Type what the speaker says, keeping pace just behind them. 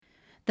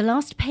The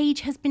last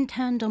page has been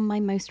turned on my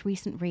most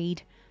recent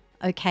read.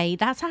 Okay,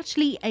 that's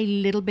actually a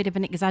little bit of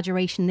an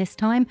exaggeration this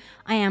time.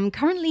 I am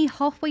currently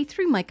halfway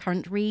through my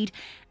current read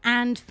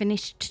and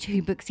finished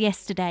 2 books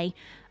yesterday.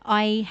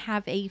 I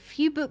have a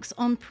few books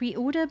on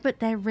pre-order,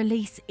 but their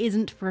release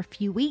isn't for a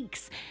few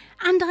weeks,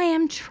 and I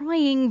am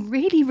trying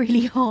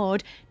really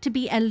hard to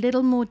be a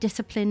little more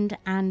disciplined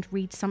and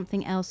read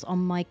something else on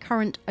my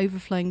current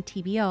overflowing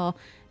TBR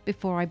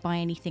before I buy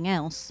anything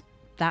else.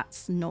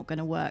 That's not going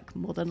to work,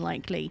 more than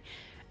likely.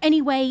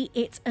 Anyway,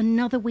 it's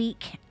another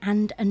week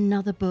and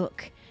another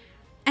book.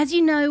 As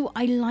you know,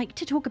 I like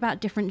to talk about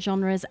different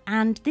genres,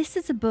 and this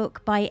is a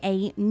book by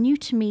a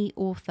new-to-me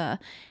author,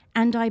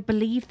 and I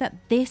believe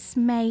that this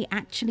may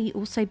actually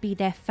also be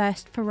their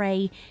first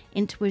foray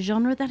into a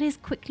genre that is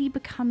quickly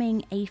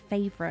becoming a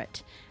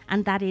favourite,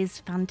 and that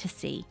is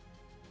fantasy.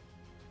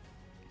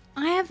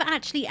 I have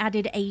actually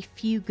added a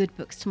few good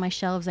books to my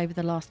shelves over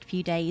the last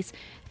few days,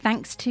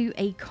 thanks to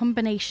a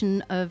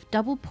combination of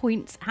double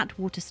points at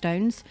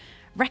Waterstones,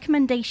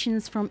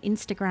 recommendations from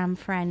Instagram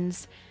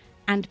friends,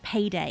 and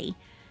payday.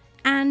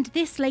 And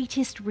this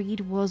latest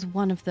read was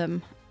one of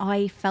them.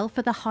 I fell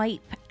for the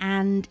hype,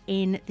 and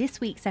in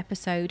this week's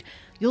episode,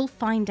 you'll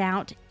find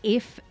out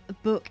if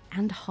book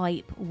and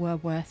hype were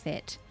worth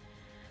it.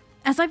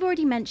 As I've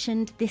already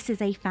mentioned, this is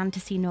a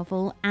fantasy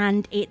novel,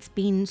 and it's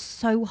been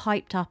so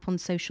hyped up on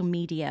social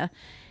media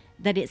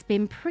that it's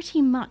been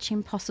pretty much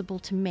impossible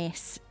to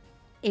miss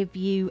if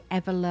you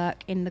ever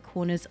lurk in the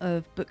corners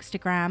of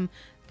Bookstagram,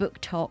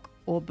 BookTok,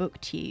 or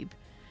BookTube.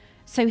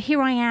 So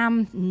here I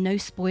am, no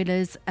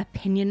spoilers,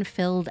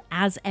 opinion-filled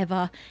as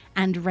ever,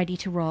 and ready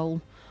to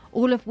roll.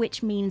 All of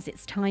which means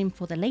it's time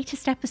for the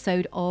latest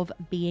episode of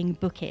Being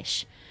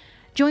Bookish.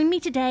 Join me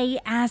today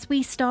as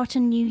we start a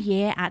new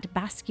year at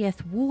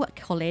Basgiath War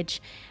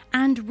College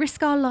and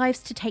risk our lives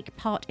to take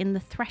part in the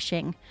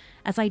threshing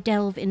as I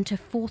delve into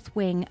Fourth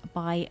Wing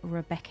by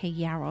Rebecca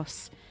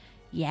Yarros.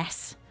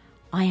 Yes,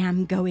 I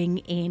am going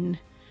in.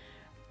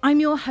 I'm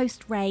your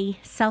host Ray,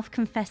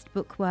 self-confessed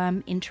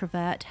bookworm,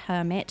 introvert,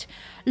 hermit,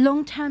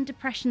 long-term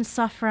depression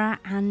sufferer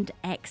and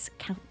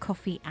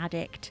ex-coffee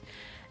addict.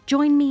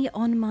 Join me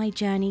on my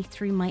journey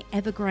through my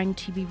ever-growing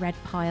to-be-read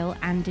pile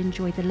and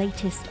enjoy the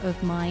latest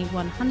of my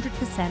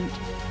 100%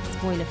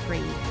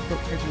 spoiler-free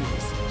book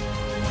reviews.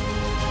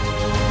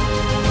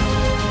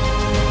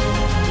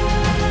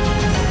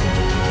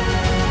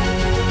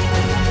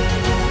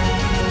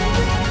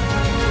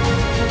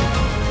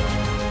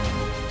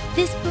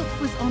 This book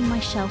was on my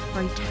shelf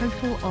for a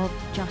total of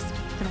just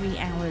 3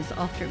 hours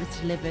after it was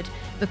delivered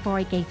before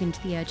I gave in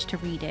to the urge to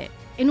read it.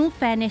 In all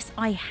fairness,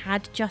 I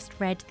had just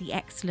read The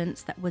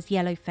Excellence That Was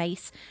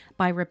Yellowface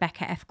by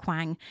Rebecca F.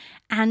 Kuang,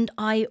 and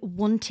I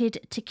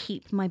wanted to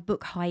keep my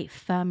book hype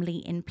firmly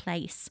in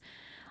place.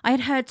 I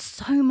had heard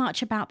so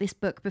much about this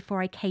book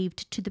before I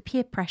caved to the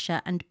peer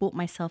pressure and bought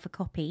myself a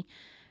copy.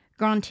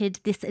 Granted,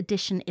 this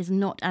edition is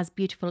not as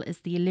beautiful as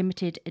the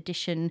limited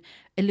edition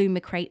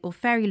Illumicrate or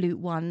Fairy Loot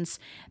ones,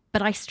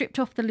 but I stripped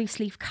off the loose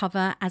leaf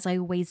cover, as I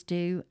always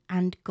do,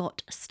 and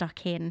got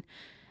stuck in,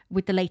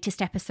 with the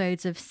latest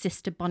episodes of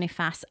Sister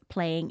Boniface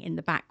playing in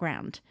the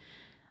background.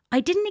 I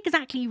didn't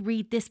exactly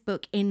read this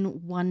book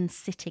in one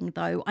sitting,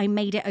 though. I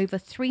made it over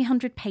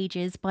 300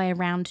 pages by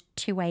around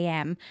 2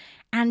 a.m.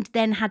 and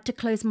then had to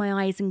close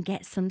my eyes and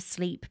get some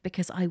sleep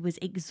because I was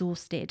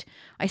exhausted.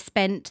 I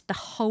spent the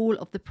whole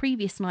of the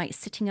previous night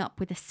sitting up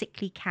with a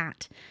sickly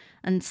cat,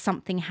 and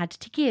something had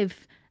to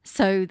give.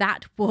 So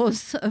that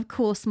was, of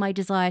course, my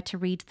desire to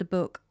read the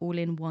book all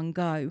in one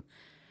go.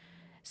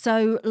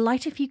 So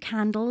light a few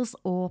candles,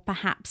 or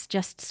perhaps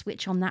just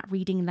switch on that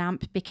reading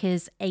lamp,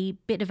 because a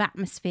bit of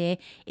atmosphere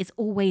is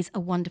always a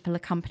wonderful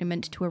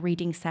accompaniment to a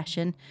reading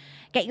session.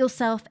 Get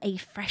yourself a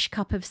fresh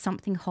cup of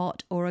something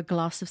hot or a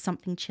glass of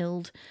something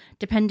chilled,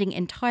 depending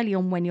entirely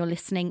on when you're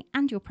listening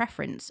and your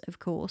preference, of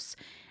course.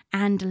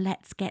 And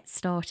let's get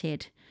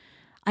started.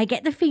 I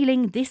get the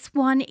feeling this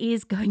one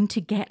is going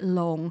to get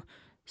long,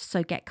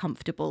 so get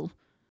comfortable.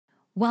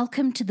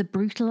 Welcome to the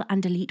brutal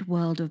and elite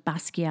world of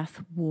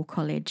Basgiath War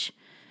College.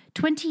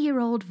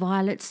 20-year-old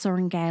Violet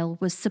Sorengale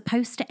was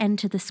supposed to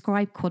enter the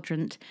scribe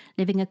quadrant,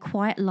 living a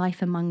quiet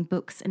life among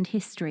books and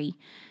history.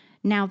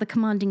 Now the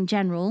commanding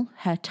general,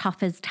 her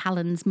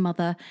tough-as-talons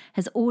mother,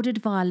 has ordered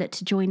Violet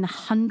to join the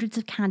hundreds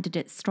of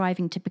candidates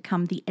striving to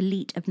become the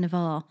elite of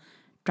Navarre,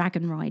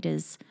 dragon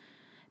riders.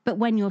 But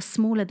when you're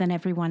smaller than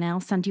everyone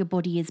else and your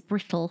body is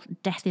brittle,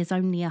 death is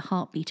only a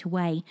heartbeat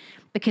away,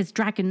 because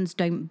dragons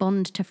don't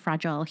bond to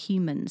fragile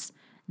humans.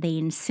 They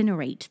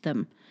incinerate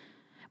them.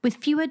 With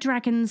fewer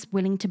dragons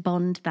willing to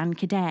bond than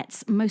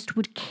cadets, most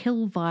would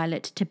kill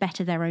Violet to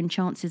better their own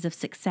chances of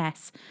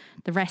success.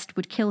 The rest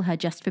would kill her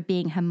just for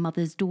being her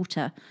mother's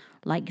daughter,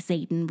 like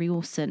Xaden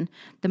Riorson,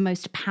 the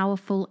most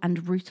powerful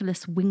and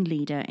ruthless wing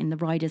leader in the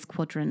Riders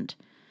Quadrant.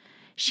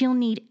 She'll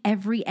need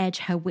every edge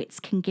her wits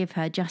can give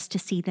her just to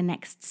see the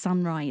next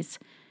sunrise.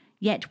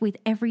 Yet with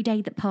every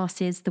day that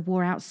passes, the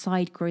war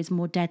outside grows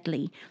more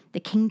deadly, the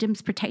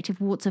kingdom's protective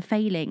wards are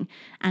failing,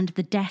 and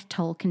the death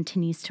toll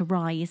continues to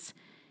rise.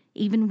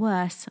 Even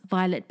worse,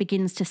 Violet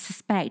begins to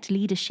suspect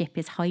leadership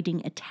is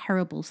hiding a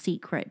terrible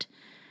secret.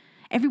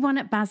 Everyone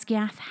at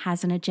Basgiath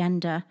has an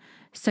agenda,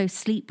 so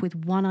sleep with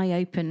one eye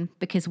open,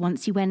 because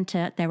once you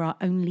enter, there are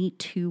only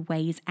two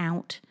ways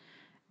out: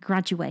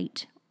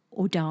 graduate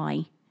or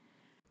die.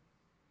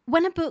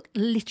 When a book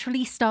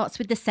literally starts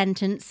with the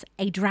sentence,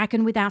 "A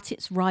dragon without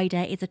its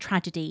rider is a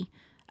tragedy.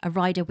 A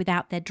rider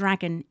without their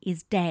dragon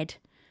is dead,"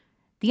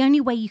 the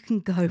only way you can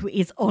go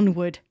is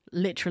onward,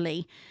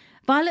 literally.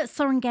 Violet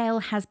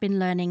Sorrengail has been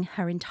learning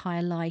her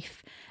entire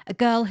life. A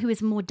girl who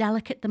is more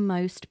delicate than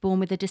most, born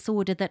with a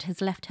disorder that has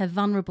left her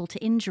vulnerable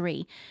to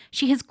injury.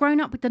 She has grown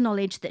up with the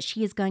knowledge that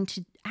she is going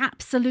to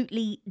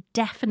absolutely,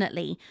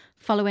 definitely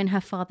follow in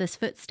her father's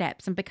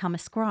footsteps and become a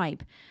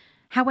scribe.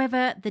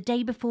 However, the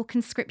day before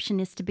conscription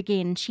is to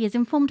begin, she is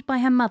informed by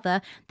her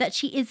mother that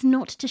she is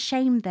not to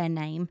shame their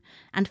name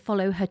and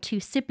follow her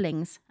two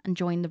siblings and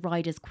join the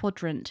Riders'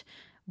 Quadrant,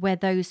 where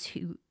those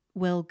who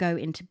will go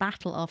into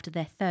battle after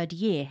their third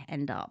year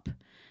end up.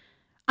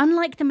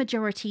 Unlike the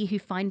majority who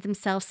find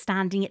themselves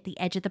standing at the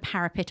edge of the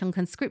parapet on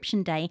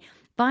conscription day,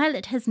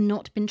 Violet has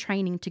not been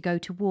training to go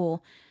to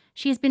war.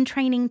 She has been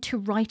training to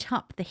write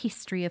up the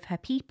history of her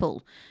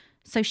people.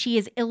 So she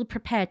is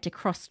ill-prepared to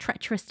cross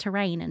treacherous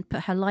terrain and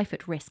put her life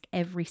at risk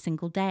every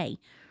single day.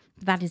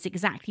 That is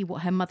exactly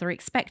what her mother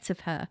expects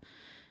of her.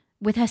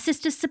 With her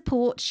sister's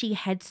support, she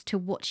heads to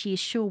what she is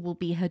sure will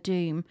be her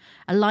doom: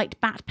 a light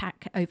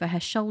backpack over her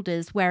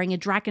shoulders, wearing a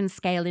dragon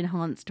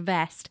scale-enhanced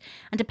vest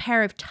and a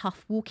pair of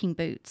tough walking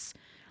boots.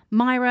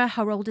 Myra,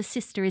 her older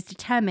sister, is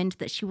determined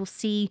that she will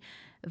see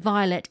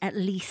Violet at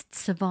least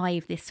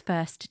survive this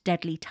first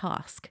deadly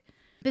task.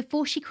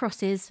 Before she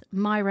crosses,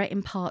 Myra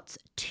imparts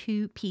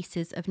two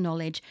pieces of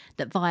knowledge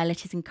that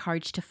Violet is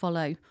encouraged to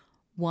follow.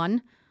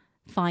 One,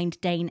 find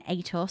Dane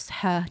Atos,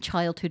 her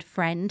childhood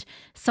friend,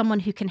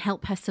 someone who can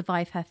help her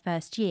survive her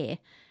first year.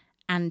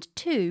 And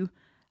two,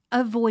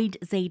 avoid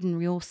Xaden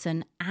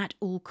Riorson at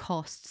all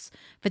costs,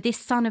 for this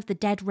son of the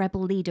dead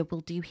rebel leader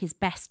will do his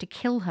best to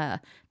kill her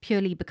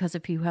purely because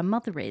of who her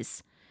mother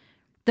is.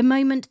 The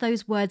moment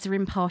those words are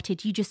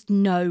imparted, you just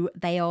know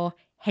they are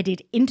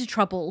headed into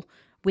trouble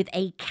with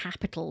a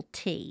capital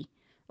T.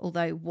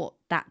 Although what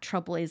form that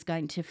trouble is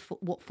going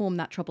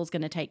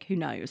to take, who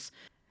knows.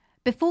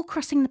 Before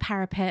crossing the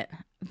parapet,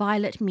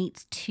 Violet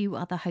meets two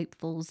other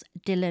hopefuls,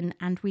 Dylan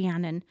and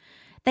Rhiannon.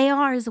 They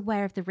are as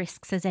aware of the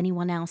risks as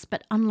anyone else,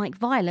 but unlike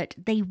Violet,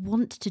 they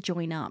want to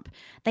join up.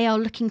 They are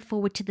looking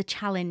forward to the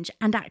challenge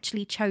and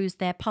actually chose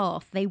their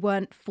path. They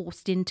weren't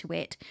forced into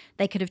it.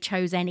 They could have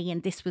chose any,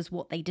 and this was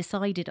what they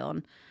decided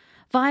on.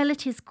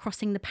 Violet is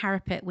crossing the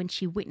parapet when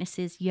she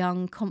witnesses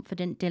young,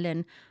 confident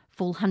Dylan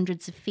fall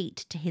hundreds of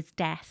feet to his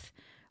death.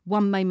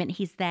 One moment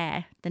he's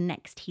there, the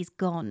next he's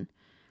gone.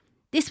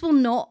 This will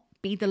not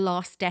be the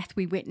last death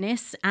we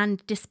witness,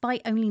 and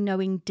despite only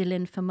knowing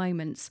Dylan for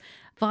moments,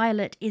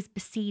 Violet is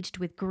besieged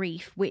with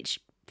grief, which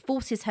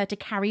forces her to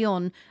carry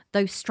on,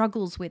 though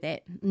struggles with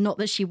it, not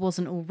that she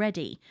wasn't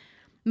already.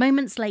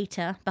 Moments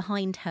later,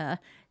 behind her,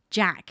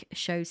 Jack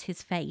shows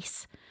his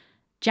face.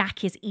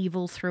 Jack is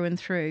evil through and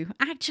through.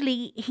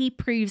 Actually, he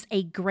proves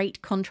a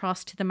great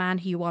contrast to the man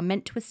who you are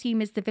meant to assume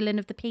is the villain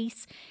of the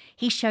piece.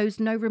 He shows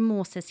no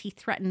remorse as he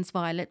threatens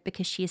Violet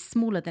because she is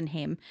smaller than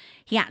him.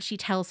 He actually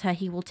tells her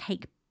he will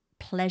take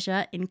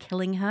pleasure in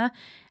killing her,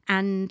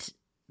 and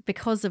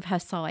because of her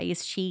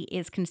size, she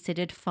is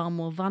considered far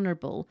more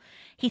vulnerable.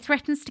 He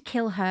threatens to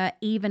kill her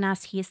even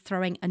as he is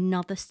throwing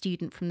another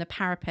student from the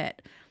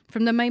parapet.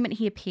 From the moment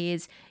he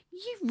appears,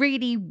 you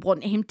really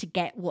want him to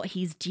get what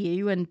he's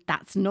due, and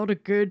that's not a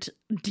good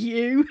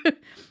due.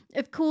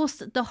 Of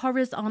course, the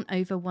horrors aren't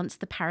over once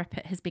the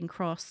parapet has been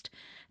crossed.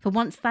 For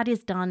once that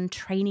is done,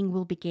 training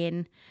will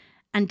begin.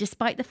 And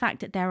despite the fact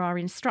that there are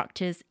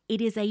instructors,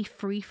 it is a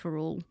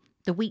free-for-all.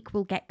 The weak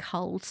will get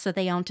culled, so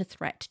they aren't a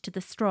threat to the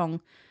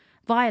strong.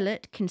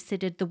 Violet,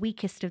 considered the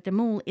weakest of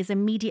them all, is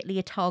immediately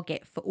a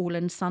target for all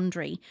and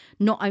sundry,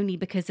 not only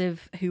because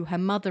of who her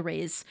mother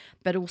is,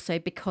 but also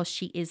because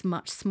she is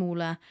much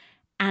smaller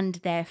and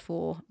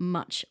therefore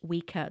much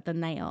weaker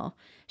than they are.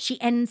 She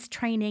ends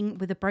training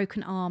with a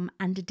broken arm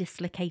and a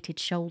dislocated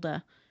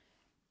shoulder.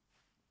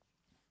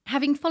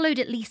 Having followed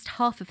at least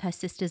half of her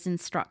sister's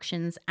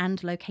instructions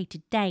and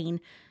located Dane,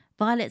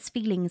 Violet's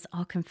feelings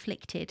are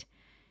conflicted.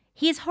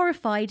 He is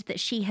horrified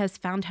that she has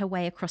found her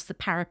way across the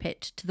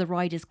parapet to the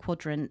Riders'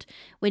 Quadrant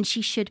when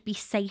she should be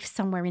safe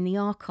somewhere in the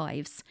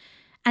archives.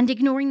 And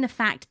ignoring the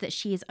fact that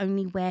she is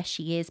only where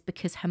she is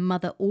because her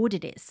mother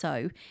ordered it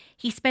so,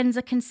 he spends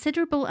a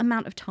considerable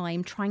amount of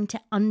time trying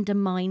to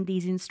undermine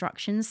these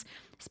instructions,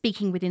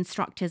 speaking with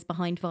instructors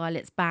behind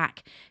Violet's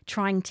back,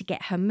 trying to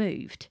get her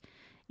moved.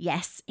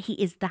 Yes, he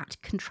is that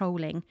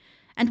controlling.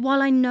 And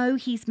while I know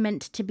he's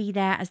meant to be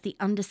there as the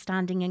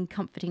understanding and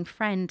comforting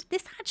friend,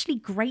 this actually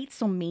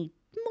grates on me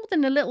more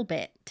than a little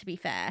bit, to be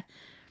fair.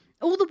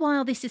 All the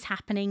while this is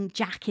happening,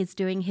 Jack is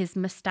doing his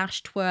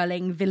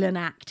moustache-twirling villain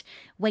act,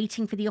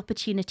 waiting for the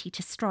opportunity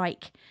to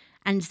strike,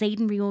 and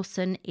Xaden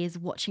Riorson is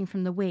watching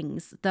from the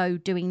wings, though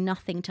doing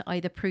nothing to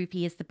either prove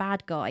he is the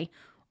bad guy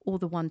or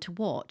the one to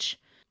watch.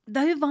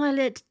 Though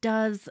Violet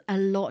does a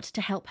lot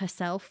to help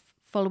herself,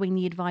 following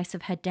the advice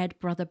of her dead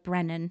brother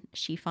Brennan,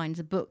 she finds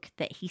a book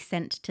that he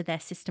sent to their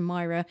sister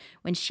Myra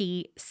when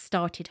she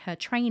started her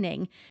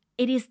training.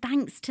 It is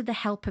thanks to the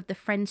help of the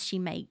friends she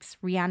makes,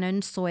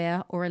 Rhiannon,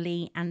 Sawyer,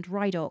 Aurelie and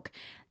Rydock,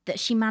 that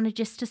she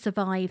manages to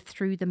survive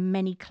through the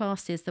many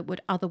classes that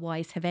would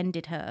otherwise have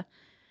ended her.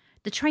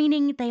 The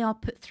training they are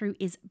put through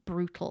is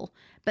brutal,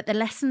 but the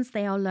lessons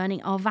they are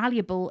learning are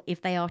valuable if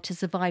they are to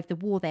survive the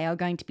war they are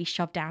going to be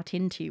shoved out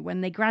into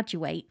when they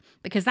graduate,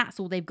 because that's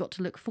all they've got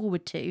to look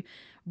forward to.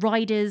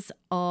 Riders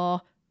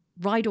are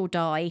ride or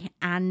die,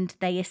 and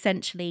they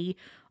essentially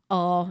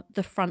are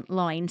the front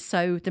line.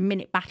 So the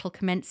minute battle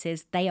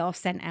commences, they are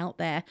sent out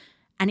there,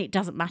 and it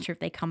doesn't matter if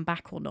they come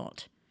back or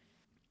not.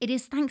 It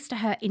is thanks to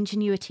her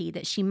ingenuity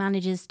that she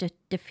manages to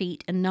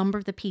defeat a number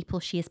of the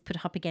people she is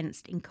put up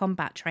against in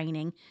combat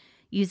training,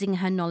 using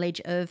her knowledge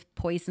of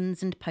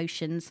poisons and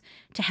potions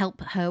to help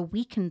her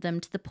weaken them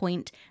to the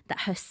point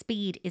that her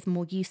speed is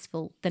more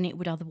useful than it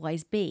would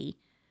otherwise be.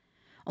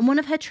 On one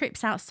of her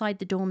trips outside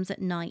the dorms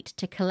at night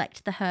to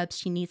collect the herbs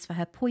she needs for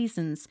her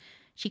poisons,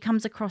 she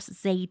comes across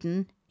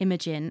Xaden,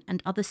 Imogen,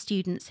 and other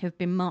students who have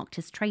been marked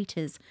as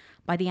traitors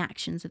by the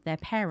actions of their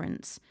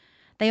parents.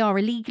 They are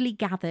illegally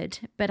gathered,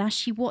 but as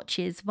she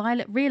watches,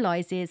 Violet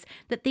realises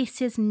that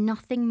this is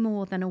nothing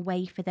more than a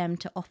way for them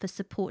to offer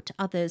support to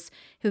others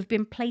who have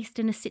been placed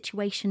in a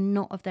situation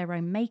not of their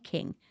own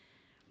making.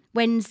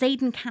 When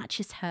Xaden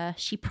catches her,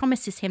 she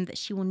promises him that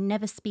she will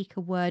never speak a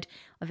word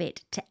of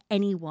it to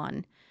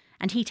anyone,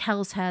 and he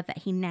tells her that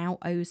he now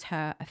owes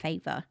her a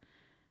favour.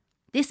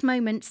 This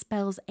moment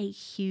spells a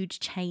huge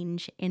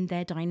change in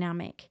their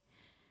dynamic.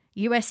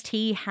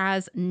 UST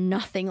has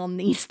nothing on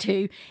these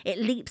two. It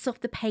leaps off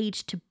the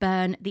page to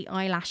burn the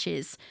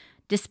eyelashes,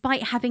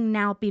 despite having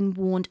now been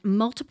warned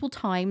multiple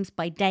times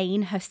by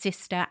Dane, her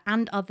sister,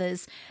 and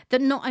others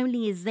that not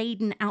only is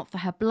Xaden out for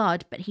her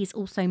blood, but he's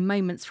also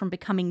moments from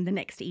becoming the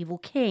next evil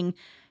king.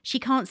 She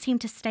can't seem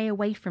to stay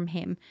away from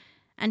him,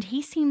 and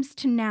he seems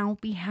to now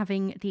be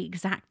having the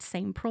exact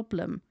same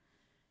problem.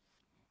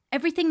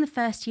 Everything the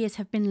first years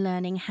have been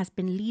learning has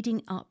been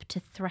leading up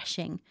to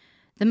threshing,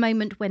 the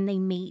moment when they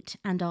meet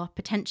and are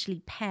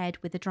potentially paired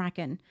with a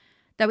dragon,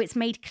 though it's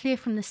made clear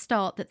from the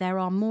start that there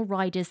are more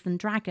riders than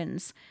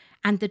dragons,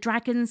 and the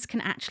dragons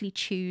can actually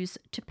choose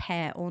to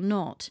pair or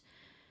not.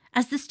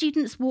 As the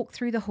students walk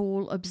through the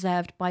hall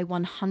observed by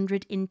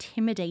 100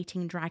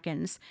 intimidating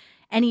dragons,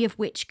 any of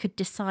which could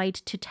decide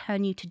to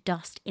turn you to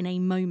dust in a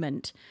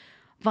moment,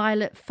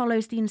 Violet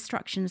follows the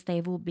instructions they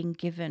have all been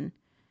given.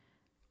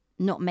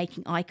 Not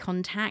making eye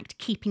contact,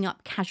 keeping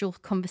up casual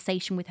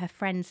conversation with her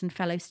friends and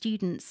fellow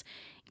students,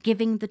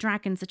 giving the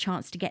dragons a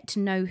chance to get to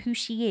know who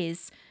she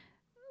is,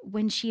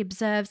 when she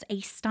observes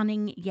a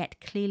stunning yet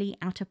clearly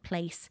out of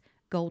place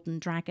golden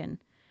dragon.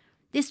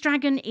 This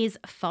dragon is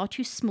far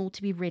too small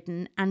to be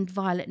ridden, and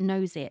Violet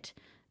knows it,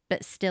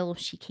 but still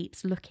she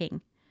keeps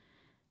looking.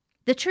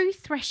 The true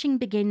threshing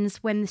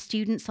begins when the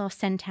students are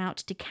sent out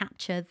to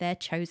capture their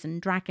chosen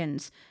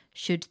dragons,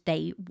 should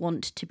they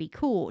want to be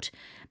caught.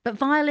 But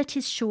Violet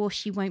is sure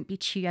she won't be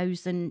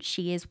chosen.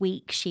 She is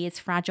weak, she is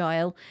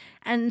fragile,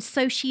 and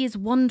so she is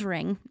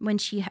wondering when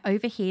she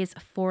overhears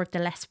 4 of the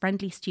less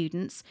friendly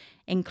students,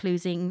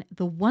 including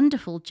the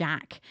wonderful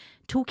Jack,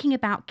 talking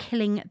about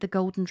killing the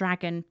golden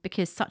dragon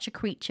because such a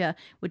creature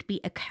would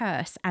be a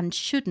curse and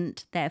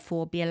shouldn't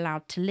therefore be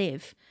allowed to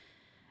live.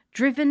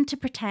 Driven to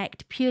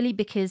protect purely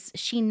because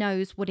she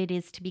knows what it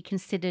is to be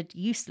considered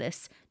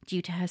useless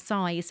due to her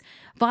size,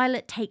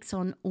 Violet takes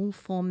on all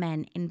 4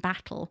 men in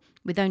battle,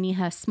 with only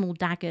her small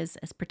daggers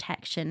as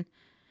protection.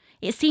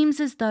 It seems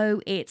as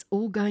though it's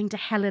all going to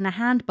hell in a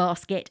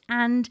handbasket,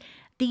 and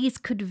these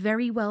could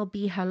very well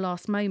be her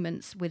last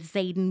moments, with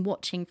Xaden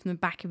watching from the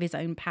back of his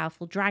own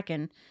powerful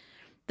dragon.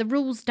 The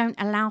rules don't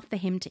allow for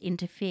him to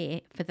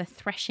interfere, for the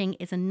threshing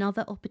is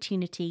another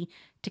opportunity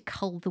to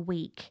cull the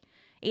weak.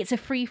 It's a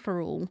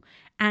free-for-all,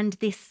 and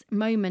this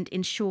moment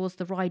ensures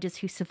the riders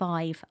who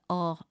survive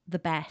are the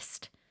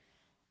best.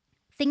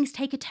 Things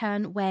take a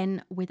turn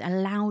when, with a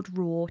loud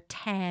roar,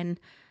 Tairn,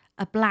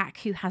 a black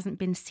who hasn't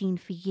been seen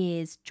for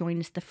years,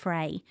 joins the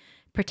fray,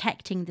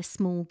 protecting the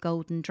small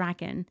golden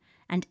dragon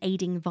and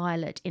aiding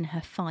Violet in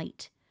her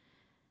fight.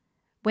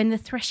 When the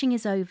threshing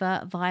is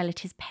over,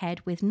 Violet is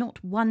paired with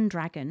not 1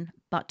 dragon,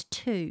 but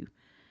 2,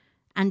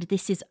 and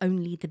this is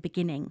only the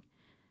beginning.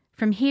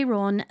 From here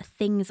on,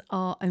 things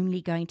are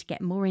only going to get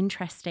more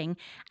interesting,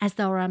 as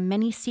there are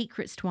many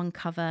secrets to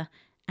uncover,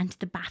 and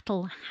the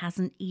battle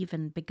hasn't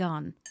even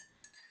begun.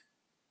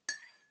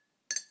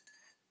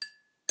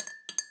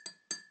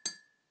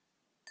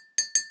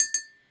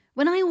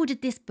 When I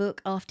ordered this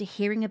book after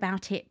hearing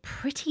about it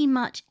pretty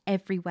much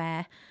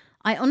everywhere,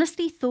 I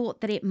honestly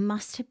thought that it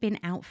must have been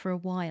out for a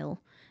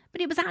while.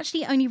 But it was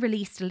actually only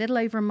released a little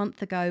over a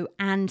month ago,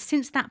 and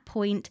since that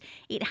point,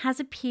 it has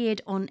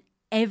appeared on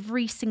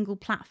every single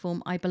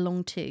platform I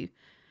belong to.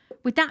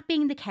 With that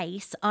being the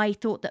case, I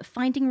thought that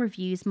finding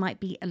reviews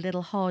might be a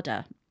little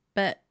harder,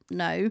 but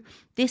No,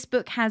 this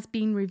book has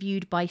been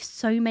reviewed by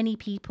so many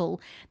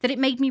people that it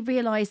made me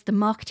realise the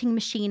marketing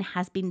machine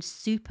has been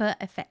super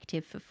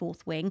effective for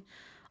Fourth Wing.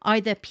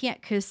 Either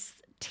Pietka's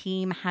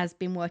team has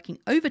been working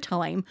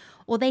overtime,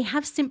 or they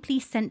have simply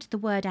sent the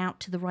word out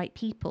to the right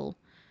people.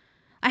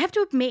 I have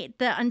to admit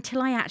that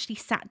until I actually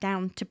sat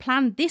down to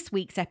plan this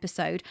week's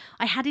episode,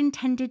 I had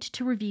intended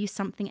to review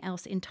something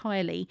else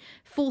entirely.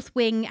 Fourth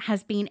Wing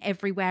has been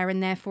everywhere,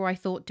 and therefore I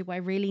thought, do I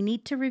really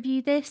need to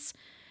review this?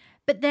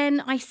 But then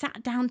I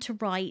sat down to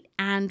write,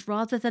 and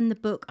rather than the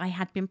book I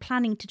had been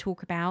planning to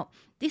talk about,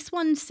 this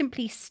one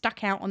simply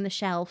stuck out on the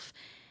shelf.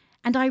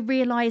 And I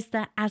realised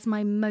that as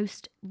my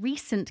most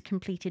recent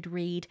completed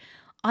read,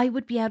 I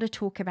would be able to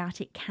talk about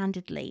it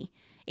candidly.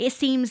 It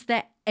seems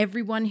that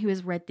everyone who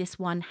has read this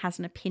one has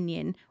an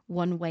opinion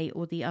one way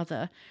or the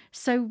other,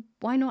 so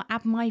why not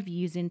add my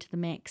views into the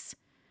mix?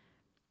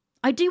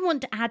 I do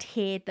want to add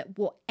here that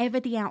whatever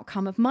the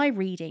outcome of my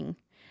reading,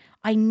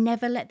 I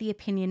never let the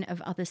opinion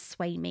of others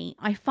sway me.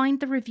 I find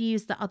the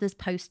reviews that others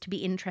post to be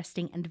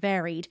interesting and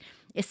varied,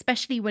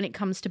 especially when it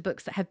comes to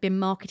books that have been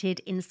marketed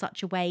in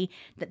such a way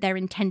that they're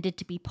intended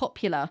to be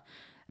popular.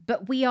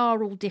 But we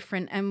are all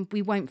different and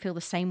we won't feel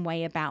the same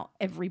way about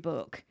every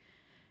book.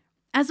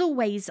 As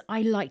always,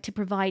 I like to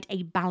provide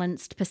a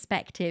balanced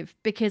perspective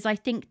because I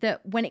think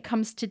that when it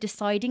comes to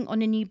deciding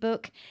on a new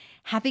book,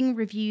 having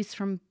reviews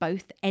from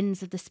both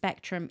ends of the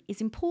spectrum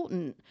is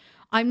important.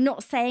 I'm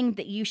not saying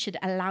that you should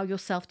allow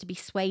yourself to be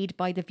swayed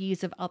by the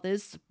views of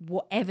others,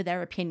 whatever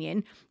their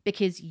opinion,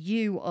 because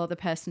you are the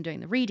person doing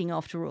the reading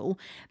after all,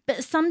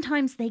 but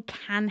sometimes they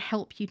can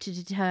help you to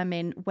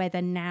determine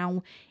whether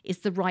now is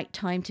the right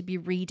time to be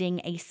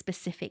reading a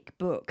specific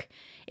book,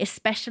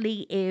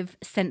 especially if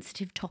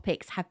sensitive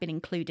topics have been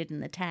included in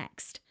the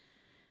text.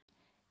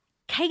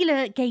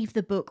 Kayla gave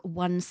the book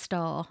 1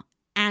 star,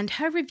 and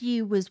her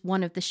review was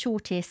one of the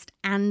shortest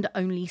and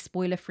only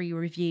spoiler-free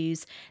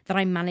reviews that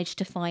I managed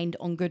to find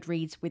on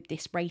Goodreads with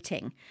this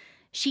rating.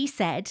 She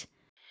said,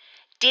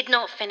 "Did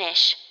not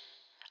finish.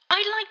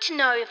 I'd like to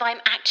know if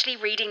I'm actually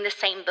reading the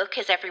same book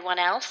as everyone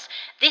else.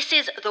 This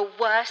is the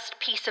worst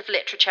piece of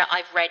literature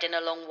I've read in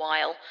a long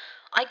while.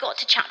 I got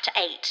to chapter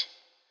 8.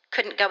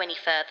 Couldn't go any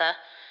further.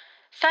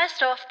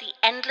 First off, the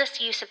endless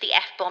use of the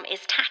F-bomb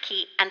is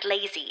tacky and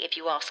lazy, if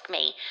you ask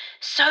me.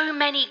 So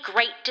many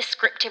great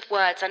descriptive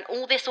words, and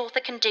all this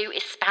author can do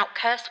is spout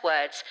curse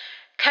words.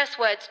 Curse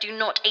words do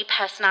not a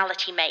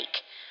personality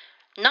make.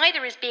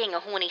 Neither is being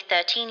a horny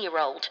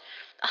 13-year-old.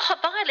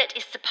 Violet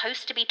is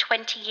supposed to be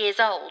 20 years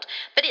old,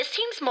 but it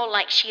seems more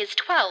like she is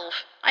 12.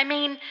 I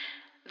mean,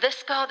 the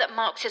scar that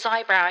marks his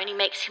eyebrow only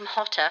makes him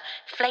hotter.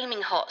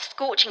 Flaming hot,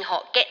 scorching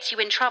hot, gets you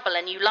in trouble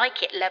and you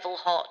like it level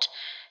hot.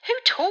 Who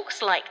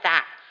talks like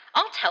that?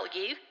 I'll tell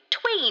you,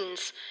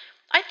 tweens.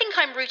 I think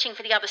I'm rooting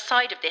for the other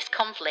side of this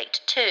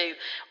conflict, too.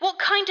 What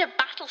kind of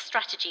battle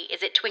strategy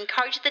is it to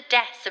encourage the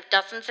deaths of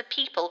dozens of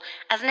people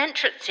as an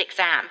entrance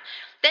exam,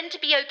 then to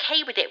be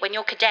okay with it when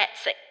your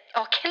cadets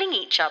are killing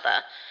each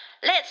other?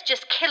 Let's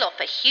just kill off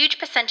a huge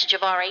percentage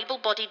of our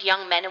able-bodied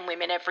young men and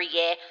women every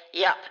year.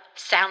 Yup,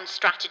 sound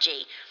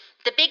strategy.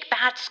 The big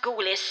bad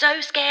school is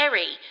so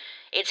scary.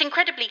 It's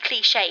incredibly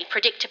cliché,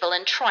 predictable,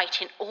 and trite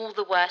in all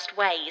the worst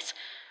ways.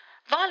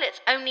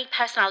 Violet's only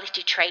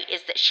personality trait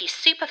is that she's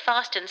super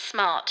fast and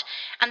smart,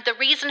 and the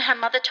reason her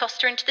mother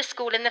tossed her into the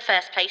school in the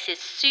first place is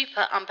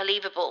super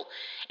unbelievable.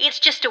 It's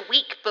just a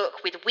weak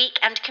book with weak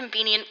and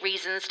convenient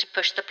reasons to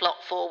push the plot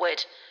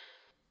forward.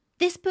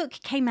 This book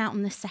came out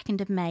on the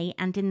 2nd of May,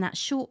 and in that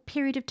short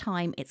period of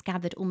time, it's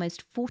gathered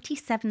almost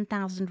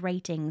 47,000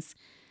 ratings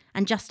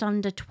and just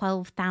under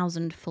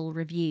 12,000 full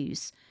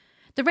reviews.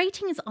 The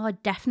ratings are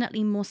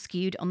definitely more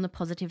skewed on the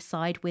positive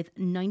side, with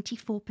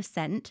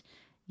 94%.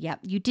 Yep,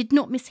 you did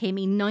not mishear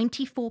me,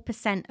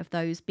 94% of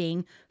those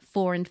being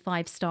 4 and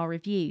 5 star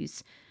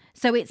reviews.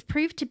 So it's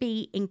proved to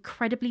be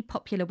incredibly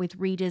popular with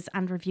readers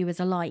and reviewers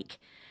alike.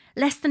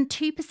 Less than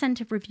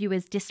 2% of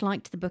reviewers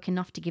disliked the book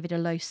enough to give it a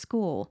low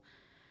score.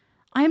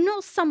 I am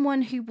not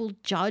someone who will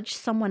judge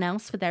someone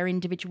else for their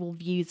individual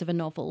views of a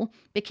novel,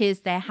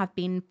 because there have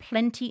been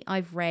plenty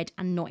I've read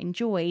and not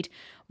enjoyed,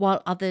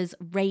 while others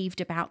raved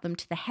about them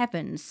to the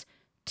heavens.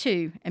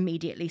 2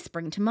 immediately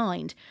spring to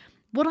mind.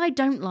 What I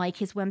don't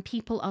like is when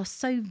people are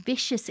so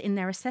vicious in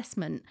their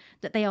assessment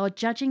that they are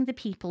judging the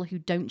people who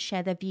don't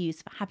share their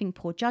views for having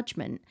poor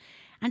judgment.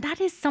 And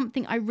that is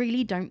something I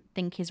really don't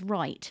think is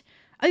right.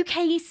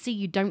 Okay, so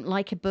you don't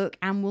like a book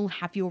and will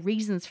have your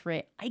reasons for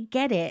it. I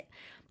get it.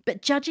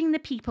 But judging the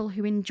people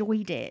who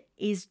enjoyed it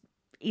is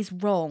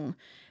wrong.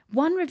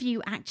 One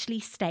review actually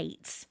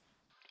states,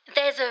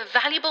 "There's a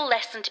valuable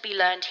lesson to be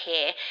learned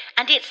here,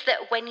 and it's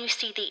that when you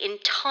see the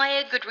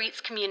entire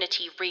Goodreads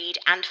community read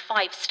and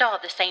 5-star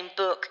the same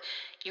book,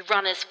 you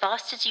run as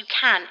fast as you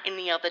can in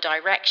the other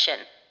direction."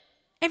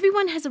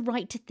 Everyone has a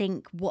right to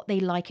think what they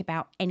like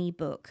about any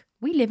book.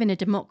 We live in a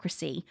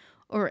democracy,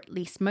 or at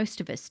least most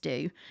of us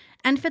do.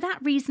 And for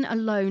that reason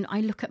alone, I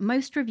look at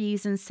most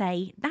reviews and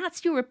say,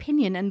 that's your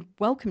opinion and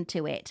welcome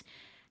to it.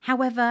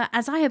 However,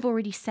 as I have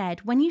already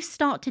said, when you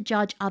start to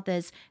judge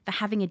others for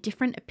having a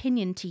different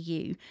opinion to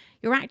you,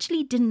 you're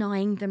actually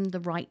denying them the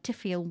right to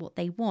feel what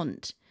they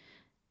want.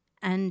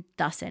 And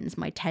thus ends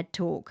my TED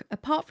Talk.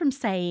 Apart from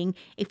saying,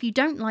 if you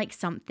don't like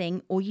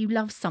something or you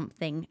love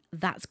something,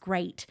 that's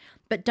great,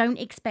 but don't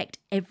expect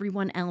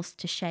everyone else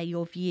to share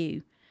your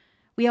view.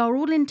 We are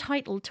all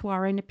entitled to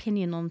our own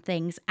opinion on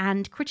things,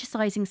 and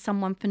criticising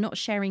someone for not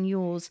sharing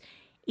yours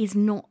is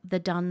not the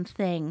done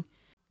thing.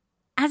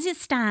 As it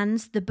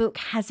stands, the book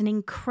has an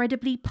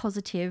incredibly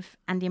positive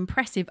and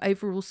impressive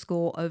overall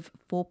score of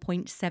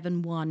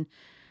 4.71,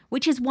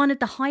 which is one of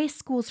the highest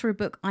scores for a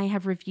book I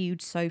have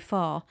reviewed so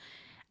far.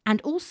 And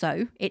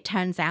also, it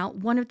turns out,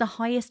 one of the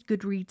highest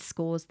Goodreads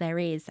scores there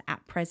is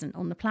at present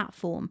on the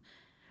platform.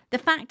 The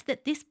fact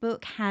that this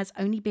book has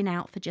only been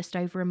out for just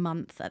over a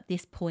month at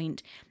this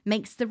point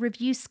makes the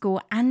review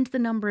score and the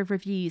number of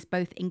reviews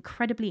both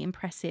incredibly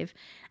impressive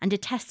and a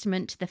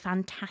testament to the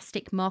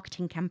fantastic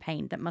marketing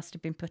campaign that must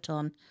have been put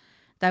on.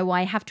 Though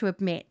I have to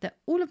admit that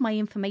all of my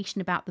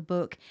information about the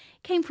book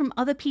came from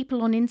other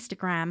people on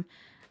Instagram,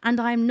 and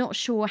I'm not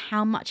sure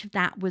how much of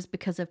that was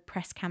because of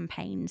press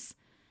campaigns.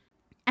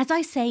 As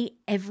I say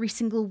every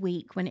single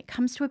week, when it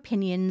comes to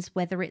opinions,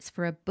 whether it's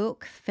for a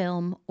book,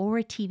 film, or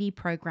a TV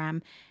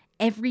programme,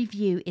 every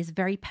view is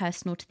very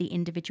personal to the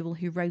individual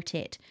who wrote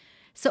it.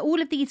 So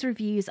all of these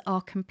reviews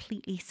are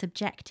completely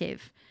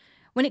subjective.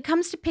 When it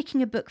comes to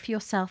picking a book for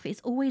yourself,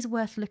 it's always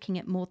worth looking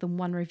at more than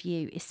one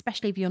review,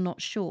 especially if you're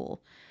not sure.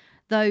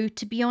 Though,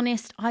 to be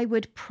honest, I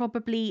would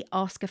probably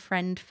ask a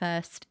friend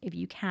first if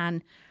you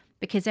can,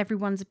 because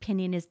everyone's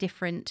opinion is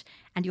different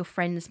and your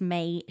friends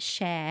may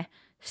share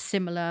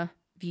similar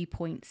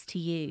viewpoints to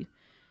you.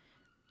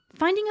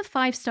 Finding a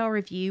 5-star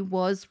review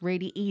was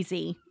really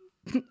easy.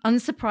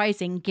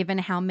 Unsurprising given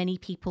how many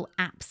people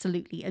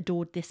absolutely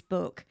adored this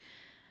book.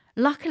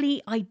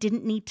 Luckily, I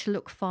didn't need to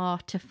look far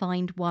to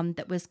find one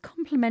that was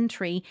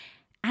complimentary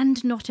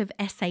and not of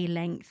essay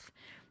length.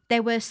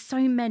 There were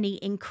so many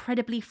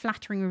incredibly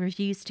flattering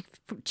reviews to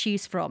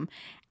choose from,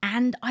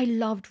 and I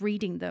loved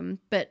reading them.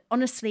 But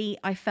honestly,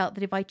 I felt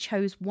that if I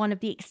chose one of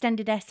the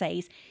extended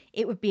essays,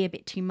 it would be a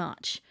bit too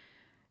much.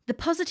 The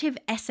positive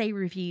essay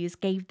reviews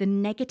gave the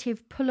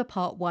negative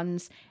pull-apart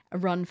ones a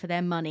run for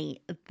their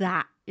money,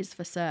 that is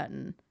for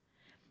certain.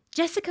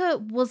 Jessica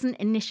wasn't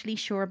initially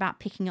sure about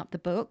picking up the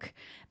book,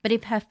 but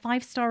if her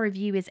 5-star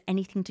review is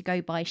anything to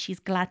go by, she's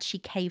glad she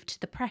caved to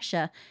the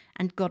pressure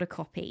and got a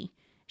copy.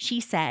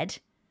 She said,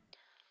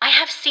 I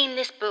have seen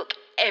this book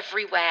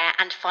everywhere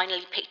and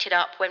finally picked it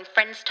up when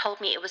friends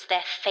told me it was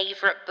their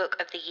favourite book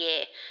of the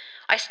year.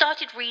 I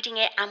started reading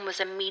it and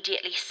was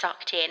immediately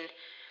sucked in.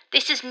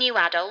 This is new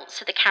adult,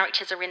 so the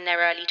characters are in their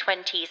early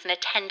 20s and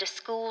attend a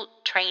school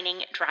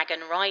training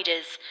dragon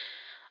riders.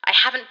 I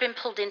haven't been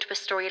pulled into a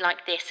story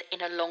like this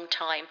in a long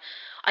time.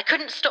 I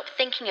couldn't stop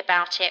thinking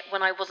about it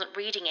when I wasn't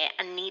reading it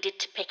and needed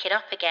to pick it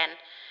up again.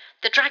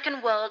 The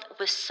dragon world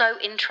was so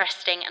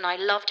interesting and I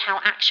loved how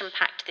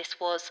action-packed this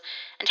was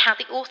and how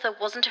the author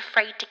wasn't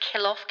afraid to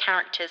kill off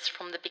characters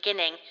from the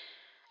beginning.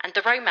 And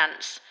the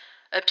romance.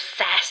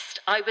 Obsessed.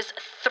 I was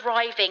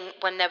thriving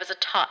when there was a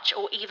touch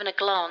or even a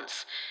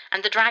glance.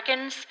 And the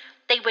dragons,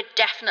 they were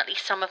definitely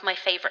some of my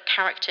favourite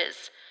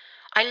characters.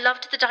 I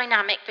loved the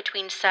dynamic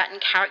between certain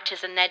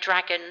characters and their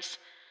dragons.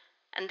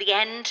 And the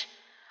end?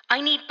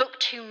 I need book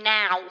 2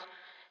 now.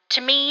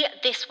 To me,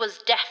 this was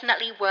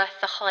definitely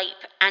worth the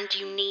hype, and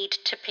you need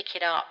to pick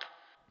it up.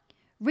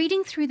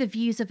 reading through the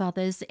views of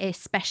others,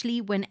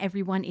 especially when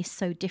everyone is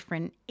so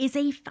different, is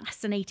a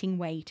fascinating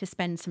way to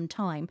spend some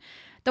time.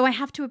 Though I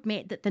have to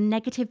admit that the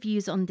negative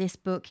views on this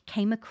book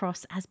came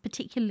across as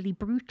particularly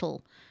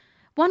brutal.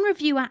 One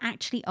reviewer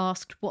actually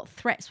asked what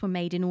threats were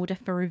made in order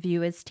for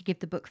reviewers to give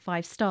the book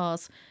 5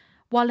 stars,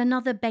 while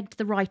another begged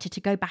the writer to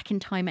go back in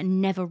time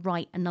and never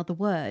write another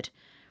word.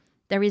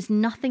 There is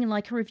nothing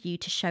like a review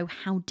to show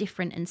how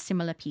different and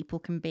similar people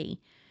can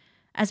be.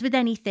 As with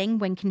anything,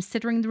 when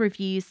considering the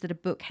reviews that a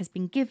book has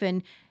been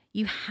given,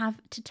 you have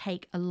to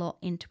take a lot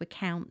into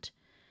account.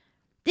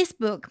 This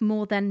book,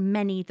 more than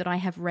many that I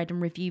have read and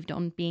reviewed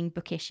on Being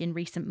Bookish in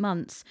recent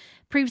months,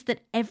 proves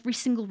that every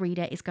single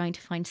reader is going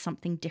to find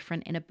something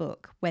different in a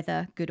book,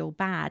 whether good or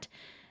bad.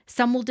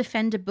 Some will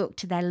defend a book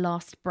to their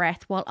last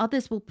breath, while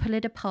others will pull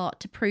it apart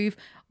to prove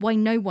why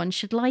no one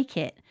should like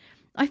it.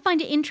 I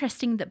find it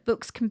interesting that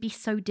books can be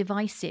so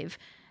divisive,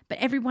 but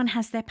everyone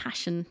has their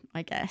passion,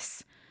 I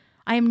guess.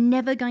 I am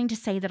never going to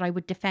say that I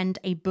would defend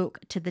a book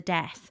to the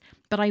death,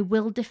 but I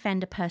will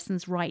defend a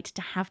person's right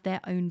to have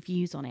their own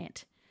views on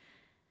it.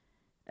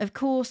 Of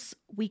course,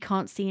 we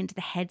can't see into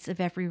the heads of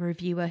every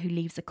reviewer who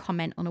leaves a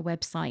comment on a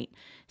website,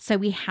 so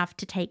we have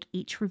to take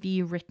each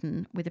review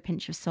written with a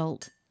pinch of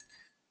salt.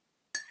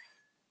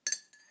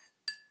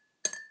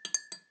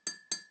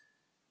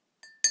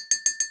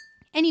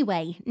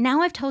 Anyway,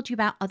 now I've told you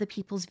about other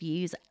people's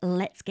views,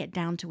 let's get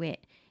down to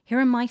it. Here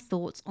are my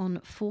thoughts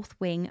on Fourth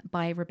Wing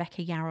by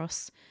Rebecca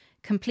Yarros.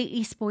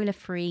 Completely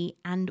spoiler-free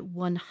and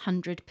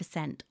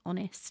 100%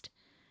 honest.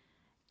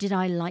 Did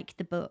I like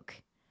the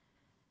book?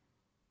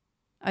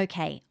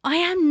 Okay, I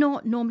am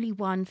not normally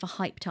one for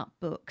hyped up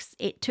books.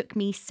 It took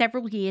me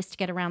several years to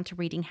get around to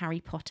reading Harry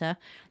Potter.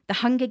 The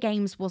Hunger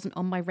Games wasn't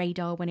on my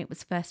radar when it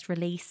was first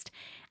released,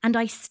 and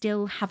I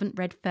still haven't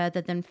read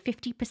further than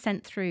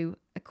 50% through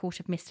A Court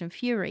of Mist and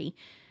Fury.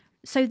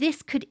 So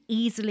this could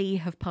easily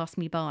have passed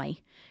me by.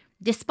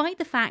 Despite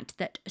the fact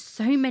that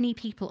so many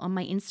people on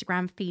my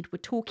Instagram feed were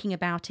talking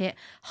about it,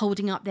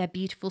 holding up their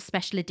beautiful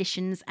special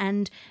editions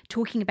and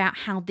talking about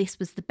how this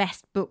was the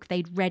best book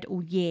they'd read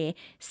all year,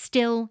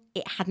 still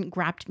it hadn't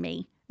grabbed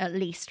me, at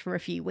least for a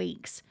few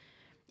weeks.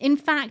 In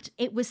fact,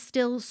 it was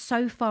still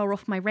so far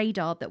off my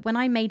radar that when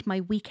I made my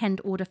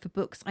weekend order for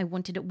books I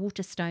wanted at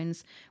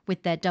Waterstones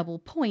with their double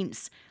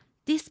points,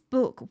 this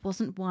book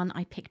wasn't one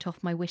I picked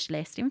off my wish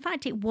list. In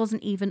fact, it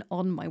wasn't even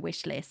on my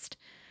wish list.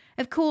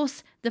 Of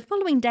course, the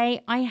following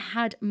day I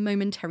had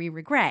momentary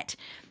regret,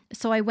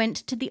 so I went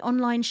to the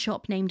online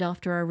shop named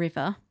after a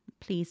river,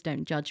 please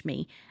don't judge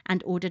me,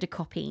 and ordered a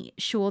copy,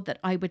 sure that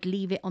I would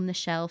leave it on the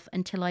shelf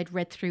until I'd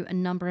read through a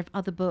number of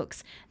other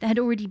books that had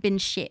already been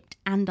shipped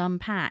and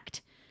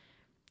unpacked.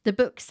 The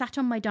book sat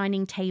on my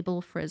dining table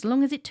for as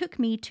long as it took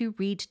me to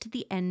read to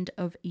the end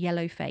of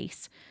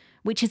Yellowface,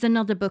 which is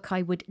another book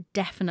I would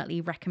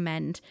definitely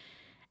recommend.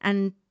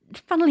 And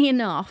funnily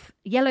enough,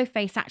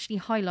 Yellowface actually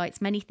highlights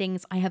many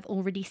things I have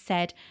already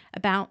said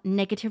about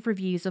negative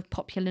reviews of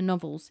popular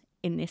novels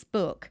in this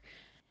book.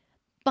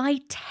 By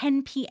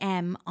 10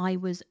 p.m, I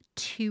was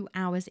 2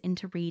 hours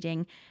into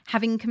reading,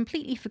 having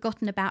completely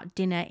forgotten about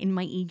dinner in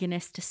my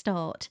eagerness to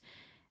start.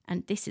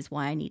 And this is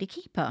why I need a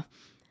keeper.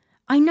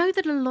 I know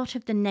that a lot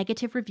of the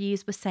negative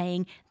reviews were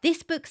saying,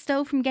 this book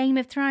stole from Game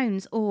of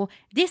Thrones, or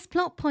this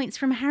plot point's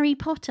from Harry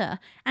Potter,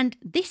 and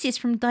this is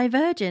from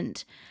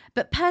Divergent.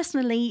 But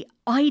personally,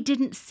 I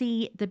didn't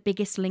see the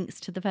biggest links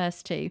to the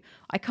first two.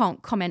 I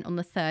can't comment on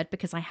the third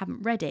because I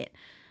haven't read it.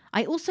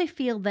 I also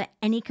feel that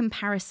any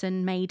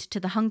comparison made to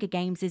the Hunger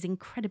Games is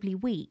incredibly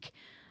weak.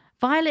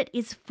 Violet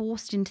is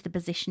forced into the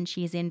position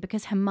she is in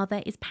because her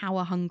mother is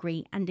power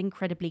hungry and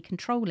incredibly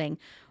controlling,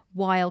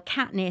 while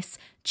Katniss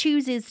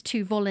chooses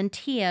to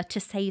volunteer to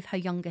save her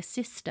younger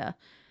sister.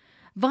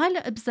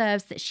 Violet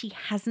observes that she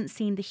hasn't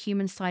seen the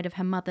human side of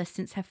her mother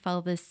since her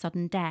father's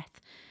sudden death,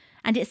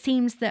 and it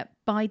seems that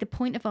by the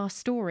point of our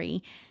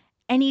story,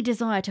 any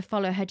desire to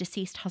follow her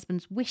deceased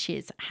husband's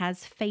wishes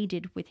has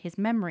faded with his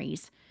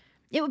memories.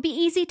 It would be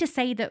easy to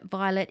say that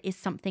Violet is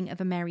something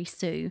of a Mary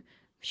Sue.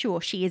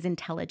 Sure, she is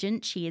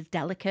intelligent, she is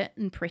delicate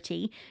and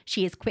pretty,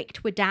 she is quick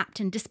to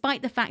adapt, and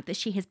despite the fact that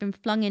she has been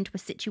flung into a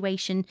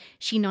situation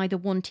she neither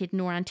wanted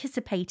nor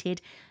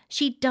anticipated,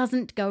 she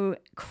doesn't go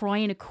cry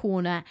in a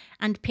corner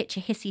and pitch a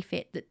hissy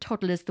fit that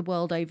toddlers the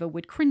world over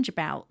would cringe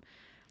about.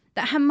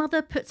 That her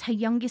mother puts her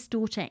youngest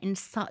daughter in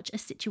such a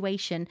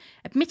situation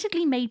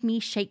admittedly made me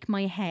shake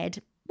my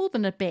head, more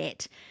than a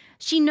bit.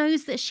 She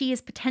knows that she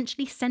is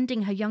potentially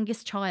sending her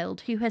youngest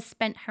child, who has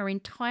spent her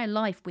entire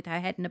life with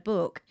her head in a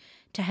book,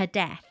 to her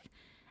death,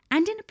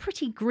 and in a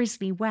pretty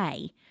grisly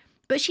way.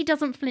 But she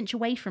doesn't flinch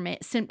away from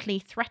it, simply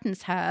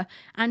threatens her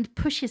and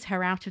pushes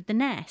her out of the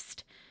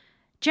nest.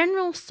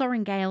 General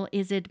Sorrengail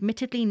is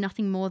admittedly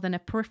nothing more than a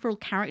peripheral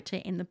character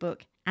in the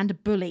book and a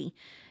bully.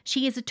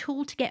 She is a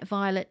tool to get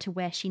Violet to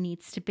where she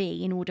needs to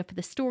be in order for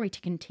the story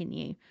to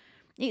continue.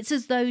 It's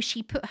as though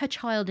she put her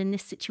child in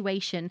this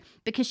situation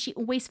because she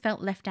always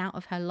felt left out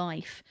of her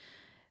life.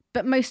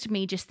 But most of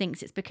me just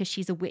thinks it's because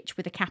she's a witch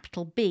with a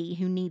capital B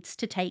who needs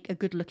to take a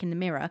good look in the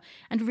mirror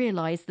and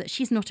realise that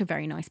she's not a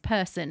very nice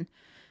person.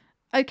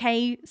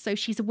 Okay, so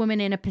she's a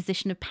woman in a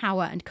position of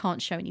power and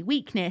can't show any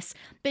weakness,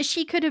 but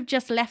she could have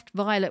just left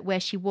Violet where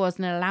she was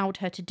and allowed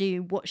her to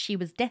do what she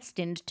was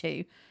destined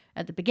to,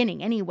 at the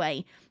beginning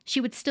anyway.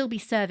 She would still be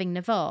serving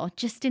Navarre,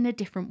 just in a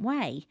different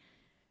way.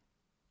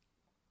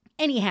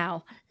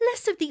 Anyhow,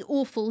 less of the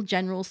awful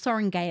General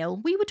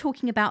Sorrengail. We were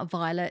talking about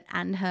Violet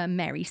and her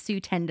Mary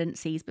Sue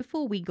tendencies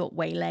before we got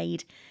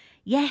waylaid.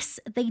 Yes,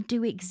 they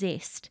do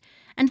exist.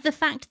 And the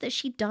fact that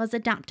she does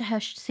adapt to her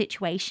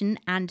situation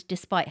and,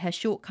 despite her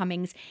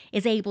shortcomings,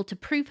 is able to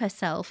prove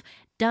herself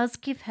does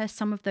give her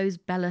some of those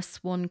Bella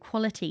Swan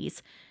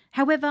qualities.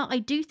 However, I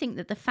do think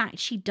that the fact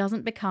she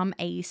doesn't become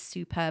a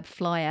superb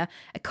flyer,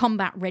 a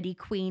combat-ready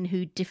queen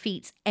who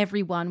defeats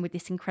everyone with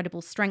this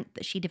incredible strength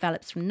that she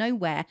develops from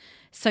nowhere,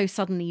 so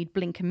suddenly you'd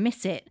blink and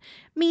miss it,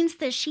 means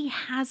that she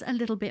has a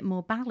little bit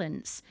more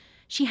balance.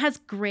 She has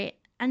grit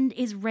and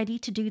is ready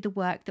to do the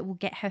work that will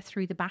get her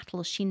through the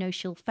battles she knows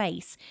she'll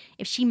face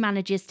if she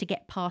manages to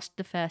get past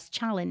the first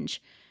challenge,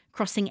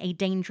 crossing a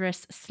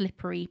dangerous,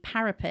 slippery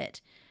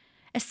parapet.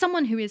 As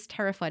someone who is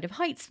terrified of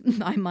heights,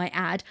 I might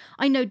add,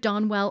 I know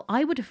darn well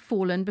I would have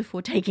fallen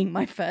before taking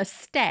my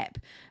first step,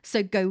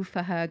 so go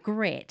for her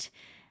grit.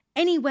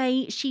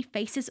 Anyway, she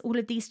faces all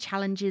of these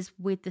challenges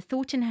with the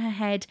thought in her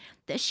head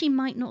that she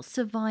might not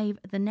survive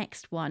the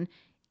next one,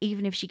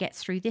 even if she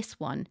gets through this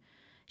one.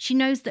 She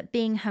knows that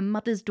being her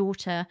mother's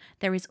daughter,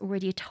 there is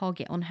already a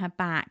target on her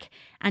back,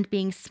 and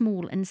being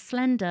small and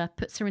slender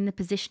puts her in the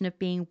position of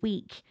being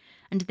weak,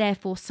 and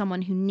therefore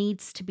someone who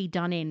needs to be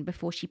done in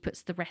before she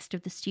puts the rest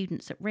of the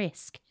students at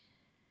risk.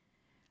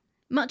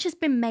 Much has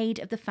been made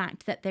of the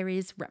fact that there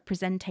is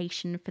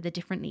representation for the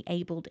differently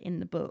abled in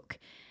the book.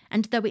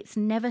 And though it's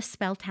never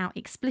spelt out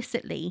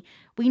explicitly,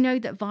 we know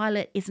that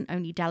Violet isn't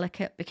only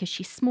delicate because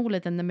she's smaller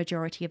than the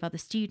majority of other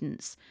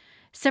students.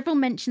 Several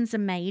mentions are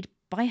made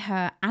by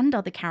her and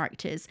other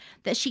characters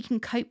that she can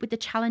cope with the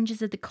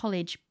challenges of the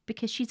college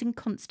because she's in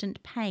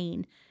constant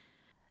pain.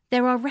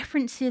 There are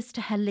references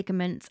to her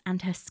ligaments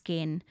and her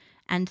skin,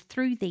 and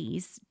through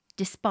these,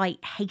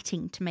 despite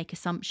hating to make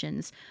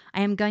assumptions,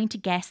 I am going to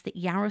guess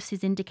that Yarros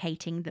is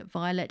indicating that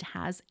Violet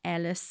has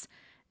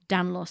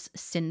Ehlers-Danlos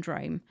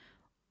syndrome,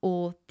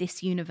 or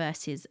this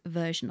universe's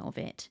version of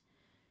it.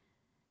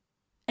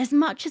 As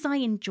much as I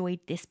enjoyed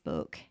this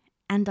book,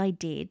 and I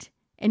did,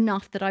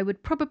 enough that I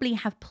would probably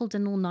have pulled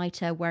an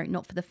all-nighter were it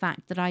not for the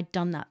fact that I'd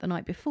done that the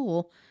night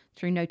before,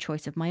 through no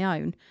choice of my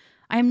own,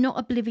 I am not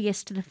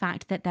oblivious to the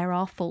fact that there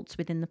are faults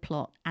within the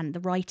plot and the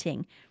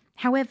writing.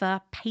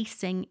 However,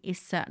 pacing is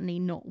certainly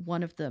not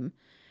one of them.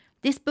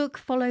 This book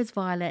follows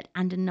Violet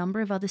and a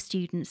number of other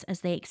students as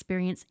they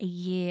experience a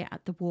year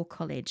at the War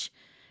College,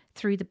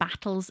 through the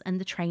battles and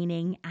the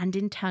training and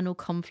internal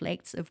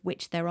conflicts, of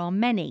which there are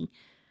many.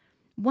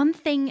 One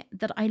thing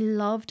that I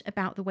loved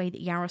about the way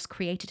that Yarros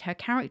created her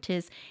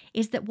characters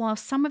is that while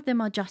some of them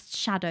are just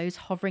shadows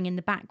hovering in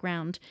the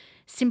background,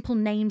 simple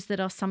names that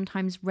are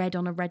sometimes read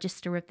on a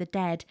register of the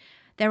dead,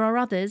 there are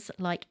others,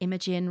 like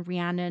Imogen,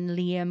 Rhiannon,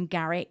 Liam,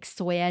 Garrick,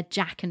 Sawyer,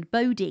 Jack and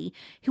Bodhi,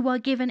 who are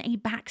given a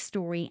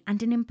backstory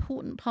and an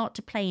important part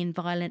to play in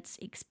Violet's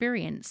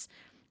experience.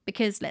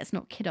 Because let's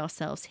not kid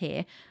ourselves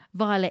here,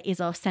 Violet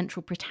is our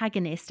central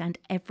protagonist and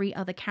every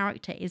other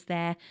character is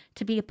there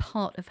to be a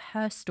part of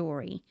her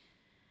story.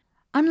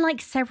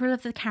 Unlike several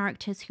of the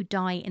characters who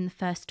die in the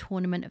first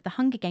tournament of the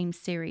Hunger Games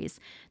series,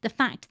 the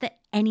fact that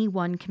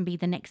anyone can be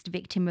the next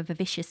victim of a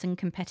vicious and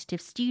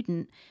competitive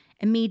student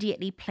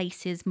immediately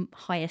places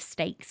higher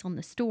stakes on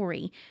the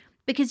story,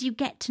 because you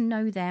get to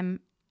know them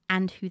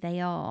and who they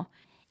are.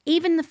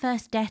 Even the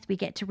first death we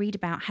get to read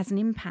about has an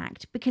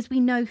impact because we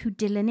know who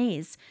Dylan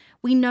is.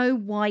 We know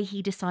why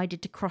he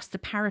decided to cross the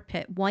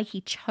parapet, why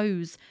he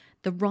chose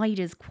the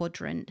Riders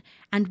Quadrant,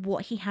 and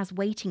what he has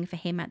waiting for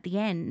him at the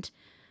end.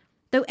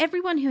 Though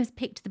everyone who has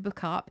picked the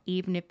book up,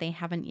 even if they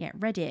haven't yet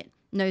read it,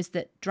 knows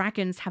that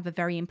dragons have a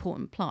very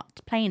important plot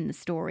to play in the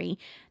story.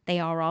 They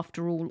are,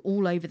 after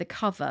all over the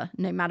cover,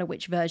 no matter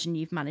which version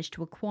you've managed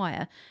to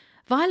acquire.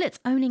 Violet's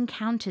own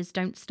encounters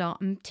don't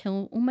start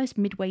until almost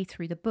midway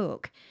through the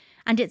book.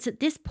 And it's at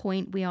this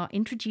point we are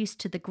introduced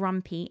to the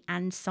grumpy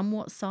and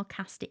somewhat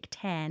sarcastic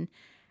Tern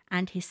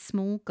and his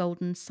small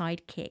golden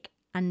sidekick,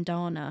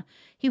 Andana,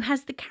 who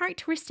has the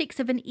characteristics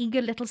of an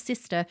eager little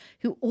sister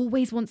who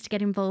always wants to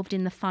get involved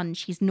in the fun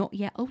she's not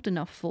yet old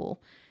enough for.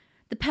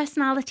 The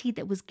personality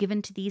that was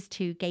given to these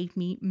two gave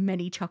me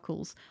many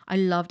chuckles. I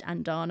loved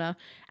Andana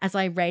as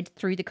I read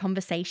through the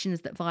conversations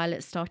that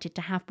Violet started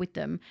to have with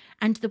them,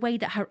 and the way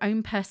that her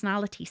own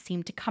personality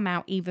seemed to come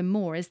out even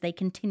more as they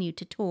continued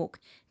to talk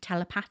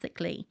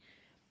telepathically.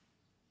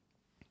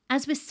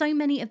 As with so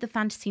many of the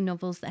fantasy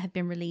novels that have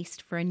been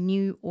released for a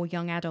new or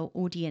young adult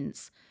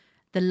audience,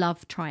 the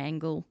love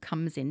triangle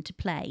comes into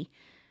play.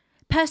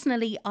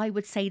 Personally, I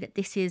would say that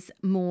this is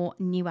more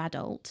new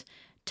adult,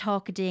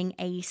 targeting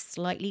a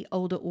slightly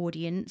older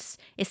audience,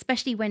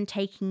 especially when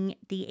taking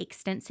the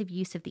extensive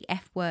use of the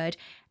F word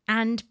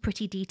and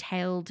pretty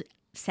detailed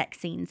sex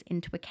scenes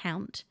into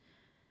account.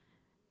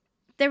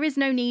 There is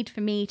no need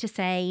for me to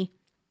say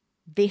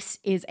this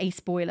is a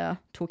spoiler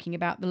talking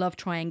about the love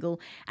triangle,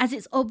 as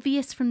it's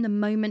obvious from the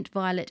moment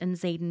Violet and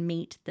Xaden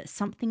meet that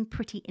something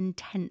pretty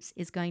intense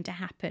is going to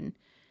happen.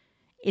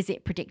 Is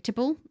it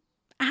predictable?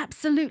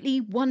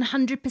 Absolutely,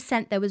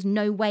 100%. There was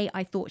no way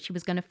I thought she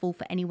was going to fall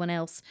for anyone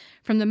else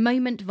from the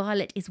moment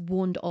Violet is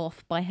warned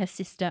off by her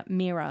sister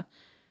Mira.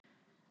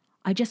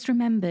 I just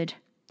remembered.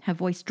 Her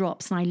voice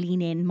drops and I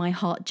lean in, my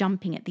heart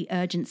jumping at the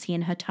urgency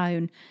in her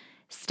tone.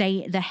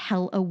 Stay the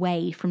hell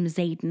away from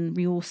Xaden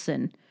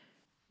Riorson.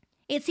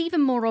 It's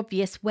even more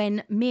obvious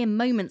when, mere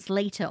moments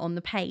later on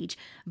the page,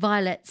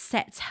 Violet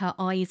sets her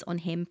eyes on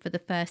him for the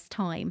first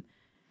time.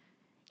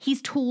 He's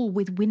tall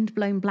with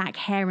wind-blown black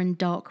hair and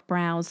dark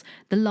brows.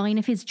 The line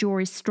of his jaw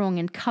is strong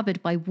and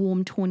covered by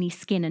warm, tawny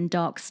skin and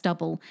dark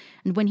stubble.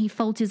 And when he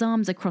folds his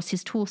arms across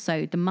his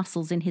torso, the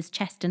muscles in his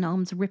chest and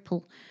arms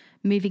ripple,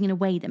 moving in a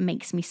way that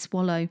makes me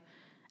swallow.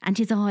 And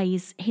his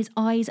eyes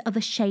are the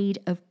shade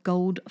of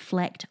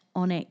gold-flecked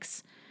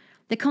onyx.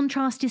 The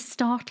contrast is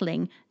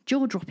startling,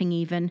 jaw-dropping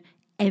even.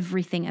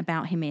 Everything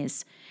about him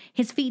is.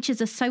 His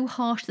features are so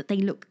harsh that they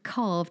look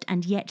carved,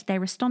 and yet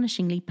they're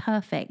astonishingly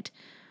perfect.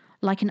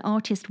 Like an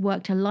artist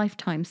worked a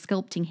lifetime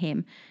sculpting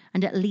him,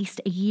 and at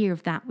least a year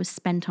of that was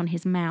spent on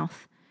his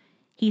mouth.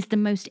 He's the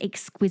most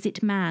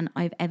exquisite man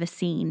I've ever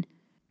seen.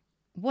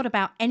 What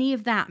about any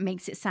of that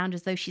makes it sound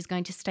as though she's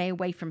going to stay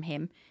away from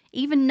him,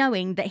 even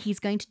knowing that he's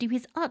going to do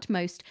his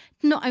utmost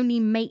to not only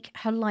make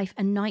her life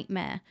a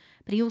nightmare,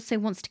 but he also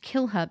wants to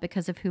kill her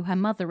because of who her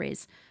mother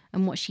is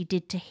and what she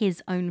did to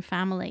his own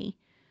family.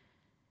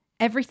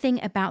 Everything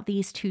about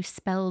these two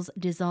spells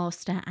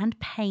disaster and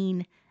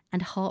pain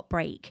and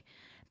heartbreak.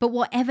 But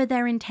whatever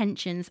their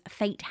intentions,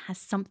 fate has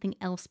something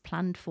else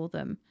planned for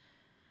them.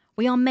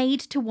 We are made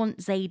to want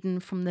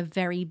Xaden from the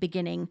very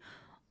beginning,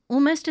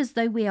 almost as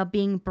though we are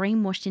being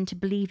brainwashed into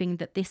believing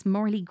that this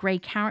morally grey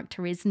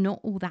character is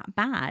not all that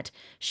bad.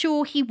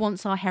 Sure, he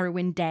wants our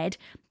heroine dead,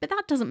 but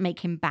that doesn't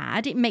make him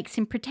bad. It makes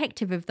him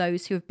protective of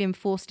those who have been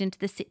forced into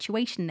the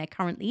situation they're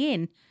currently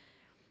in.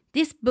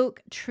 This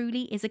book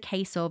truly is a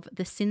case of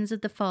the sins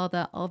of the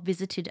father are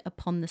visited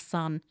upon the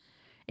son,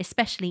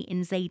 especially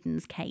in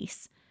Xaden's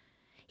case.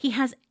 He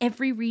has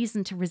every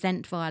reason to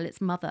resent Violet's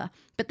mother,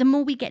 but the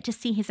more we get to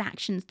see his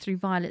actions through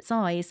Violet's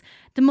eyes,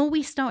 the more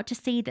we start to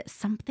see that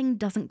something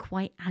doesn't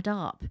quite add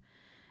up.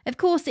 Of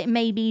course, it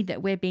may be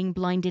that we're being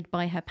blinded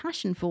by her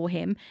passion for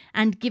him,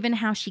 and given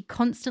how she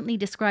constantly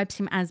describes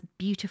him as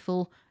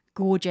beautiful,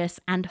 gorgeous,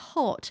 and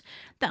hot,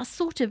 that's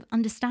sort of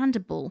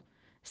understandable.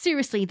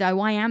 Seriously though,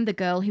 I am the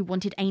girl who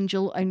wanted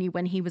Angel only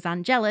when he was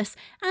Angelus,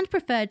 and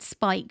preferred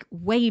Spike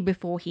way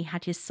before he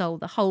had his soul.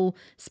 The whole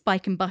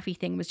Spike and Buffy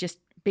thing was just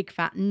big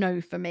fat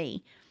no for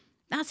me.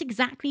 That's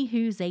exactly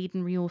who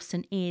Xaden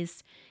Riorson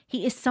is.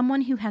 He is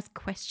someone who has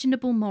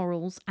questionable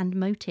morals and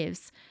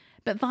motives,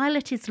 but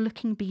Violet is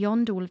looking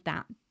beyond all of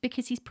that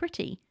because he's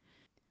pretty.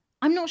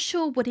 I'm not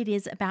sure what it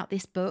is about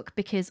this book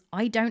because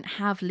I don't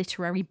have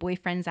literary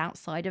boyfriends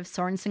outside of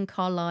Sorensen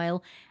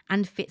Carlyle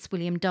and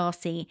Fitzwilliam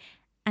Darcy,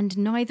 and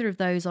neither of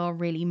those are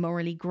really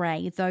morally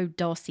grey, though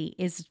Darcy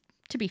is,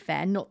 to be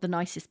fair, not the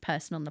nicest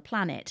person on the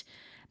planet.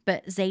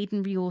 But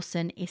Xaden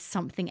Riorson is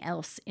something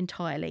else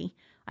entirely.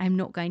 I am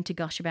not going to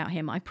gush about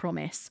him, I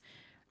promise.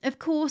 Of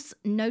course,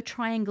 no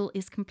triangle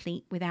is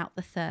complete without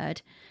the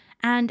third.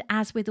 And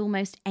as with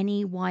almost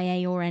any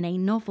YA or NA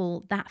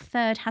novel, that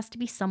third has to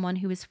be someone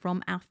who is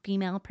from our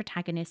female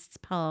protagonist's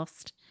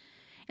past.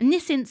 In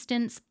this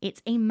instance,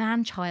 it's a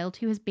man-child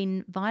who has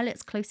been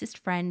Violet's closest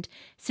friend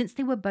since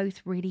they were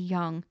both really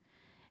young.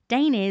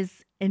 Dane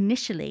is,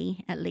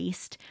 initially at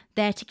least,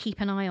 there to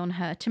keep an eye on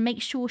her, to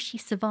make sure she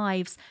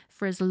survives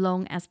for as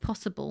long as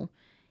possible.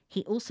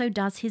 He also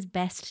does his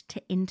best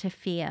to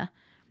interfere.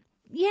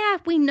 Yeah,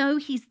 we know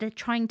he's there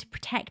trying to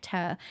protect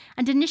her,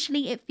 and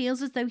initially it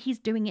feels as though he's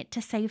doing it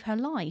to save her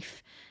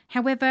life.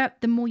 However,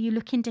 the more you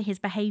look into his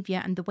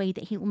behaviour and the way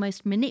that he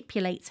almost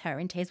manipulates her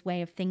into his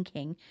way of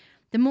thinking,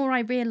 the more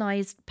I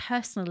realised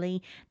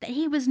personally that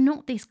he was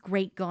not this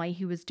great guy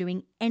who was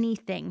doing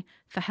anything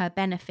for her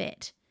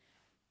benefit.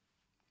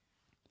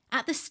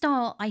 At the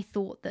start, I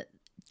thought that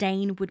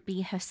Dane would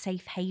be her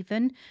safe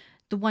haven,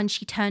 the one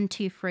she turned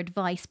to for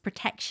advice,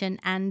 protection,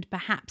 and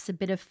perhaps a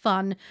bit of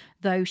fun,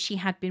 though she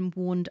had been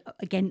warned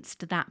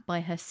against that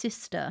by her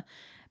sister.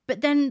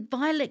 But then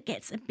Violet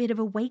gets a bit of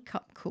a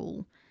wake-up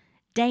call.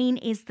 Dane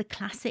is the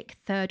classic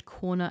third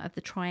corner of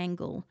the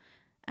triangle,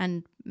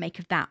 and make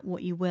of that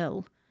what you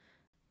will.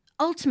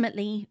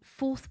 Ultimately,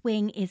 Fourth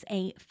Wing is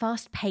a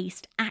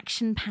fast-paced,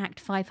 action-packed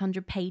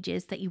 500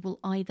 pages that you will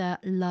either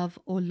love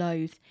or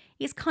loathe.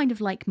 It's kind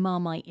of like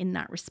Marmite in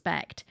that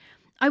respect.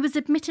 I was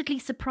admittedly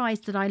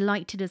surprised that I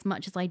liked it as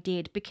much as I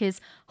did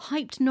because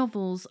hyped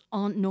novels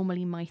aren't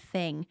normally my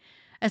thing.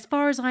 As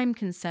far as I'm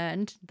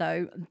concerned,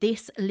 though,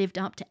 this lived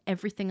up to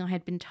everything I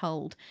had been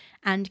told,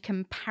 and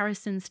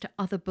comparisons to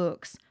other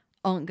books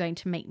aren't going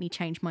to make me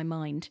change my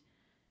mind.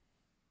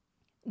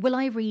 Will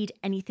I read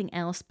anything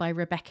else by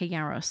Rebecca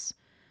Yarros?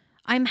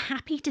 I'm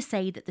happy to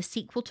say that the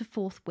sequel to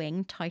Fourth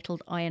Wing,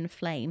 titled Iron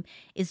Flame,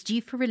 is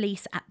due for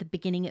release at the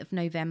beginning of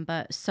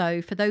November,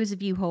 so for those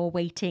of you who are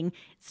waiting,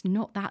 it's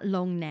not that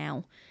long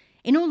now.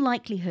 In all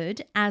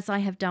likelihood, as I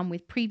have done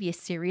with previous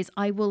series,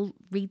 I will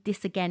read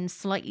this again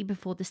slightly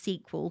before the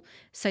sequel,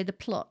 so the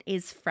plot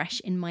is fresh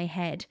in my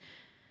head.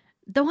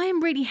 Though I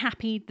am really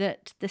happy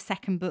that the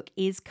second book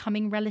is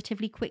coming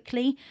relatively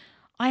quickly,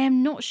 I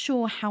am not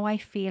sure how I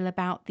feel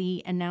about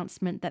the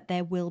announcement that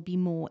there will be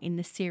more in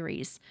the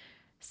series.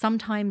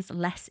 Sometimes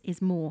less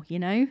is more, you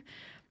know?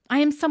 I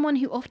am someone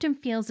who often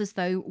feels as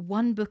though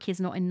one book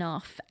is not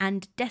enough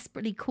and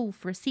desperately call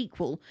for a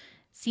sequel.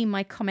 See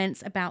my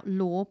comments about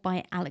Law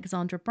by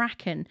Alexandra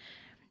Bracken.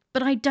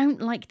 But I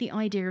don't like the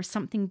idea of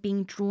something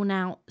being drawn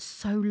out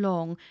so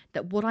long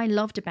that what I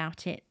loved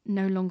about it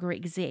no longer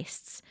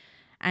exists.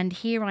 And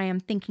here I am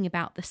thinking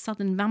about the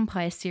Southern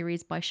Vampire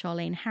series by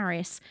Charlaine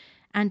Harris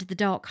and The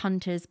Dark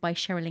Hunters by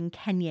Sherilyn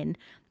Kenyon,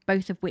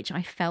 both of which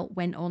I felt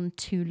went on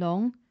too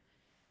long.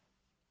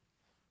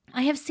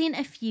 I have seen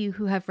a few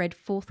who have read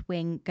Fourth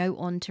Wing go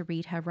on to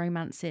read her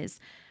romances,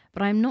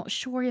 but I'm not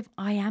sure if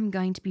I am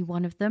going to be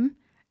one of them.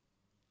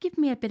 Give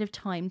me a bit of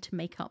time to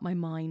make up my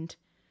mind.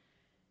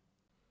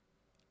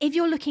 If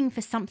you're looking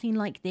for something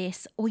like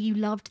this, or you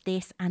loved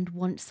this and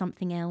want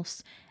something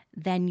else,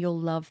 then you'll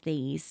love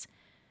these.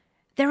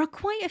 There are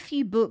quite a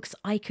few books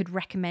I could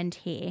recommend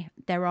here.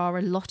 There are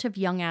a lot of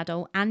young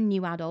adult and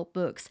new adult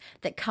books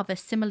that cover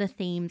similar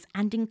themes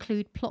and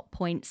include plot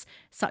points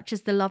such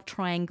as the love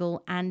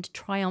triangle and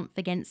triumph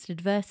against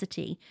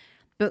adversity.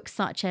 Books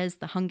such as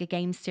the Hunger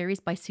Games series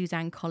by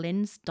Suzanne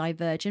Collins,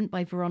 Divergent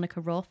by Veronica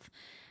Roth,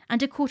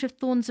 and A Court of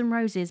Thorns and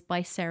Roses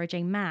by Sarah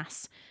J.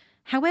 Maas.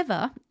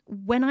 However,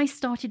 when I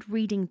started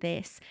reading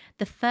this,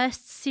 the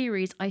first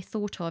series I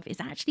thought of is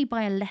actually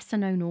by a lesser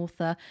known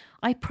author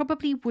I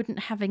probably wouldn't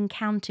have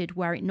encountered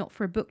were it not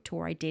for a book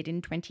tour I did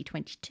in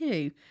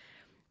 2022.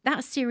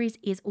 That series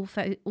is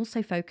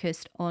also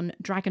focused on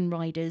dragon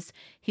riders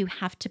who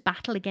have to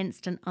battle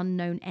against an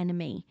unknown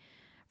enemy.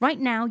 Right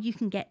now, you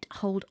can get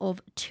hold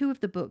of 2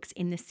 of the books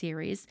in this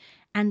series,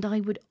 and I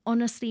would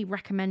honestly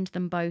recommend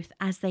them both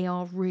as they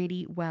are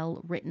really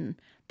well written.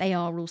 They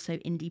are also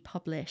indie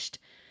published.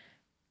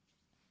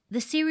 The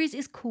series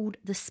is called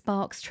The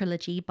Sparks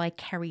Trilogy by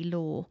Kerry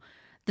Law.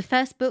 The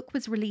first book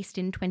was released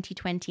in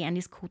 2020 and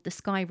is called The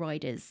Sky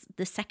Riders.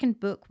 The second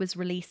book was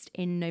released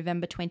in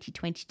November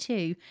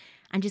 2022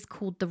 and is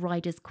called The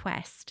Rider's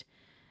Quest.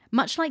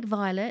 Much like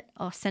Violet,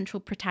 our central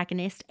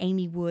protagonist,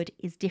 Amy Wood,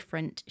 is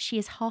different. She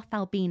is half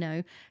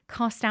albino,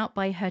 cast out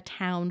by her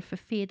town for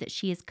fear that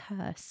she is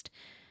cursed,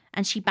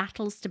 and she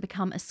battles to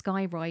become a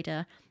sky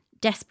rider,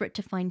 desperate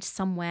to find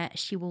somewhere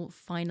she will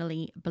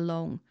finally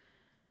belong.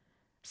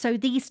 So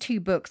these 2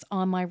 books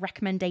are my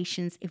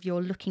recommendations if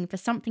you're looking for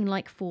something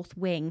like Fourth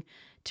Wing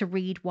to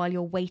read while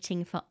you're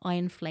waiting for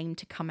Iron Flame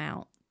to come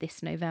out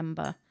this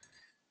November.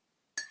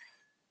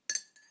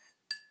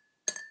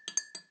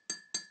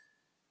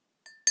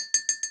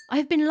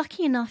 I've been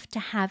lucky enough to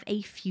have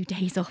a few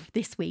days off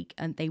this week,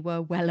 and they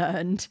were well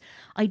earned.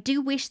 I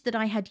do wish that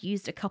I had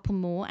used a couple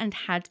more and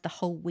had the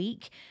whole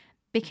week,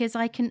 because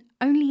I can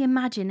only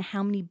imagine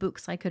how many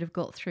books I could have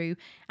got through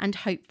and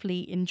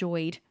hopefully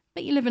enjoyed.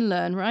 But you live and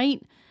learn,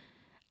 right?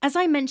 As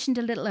I mentioned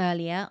a little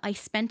earlier, I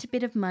spent a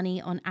bit of money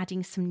on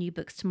adding some new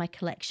books to my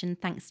collection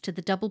thanks to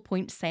the double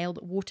point sale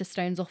that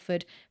Waterstones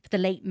offered for the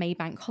late May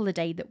Bank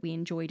holiday that we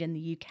enjoyed in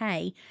the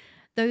UK,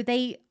 though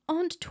they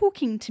aren't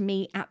talking to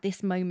me at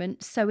this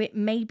moment, so it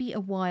may be a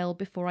while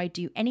before I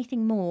do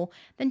anything more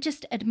than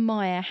just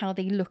admire how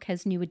they look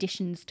as new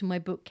additions to my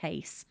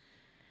bookcase.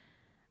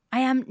 I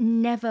am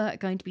never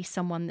going to be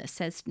someone that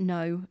says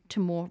no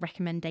to more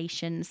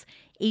recommendations,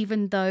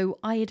 even though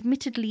I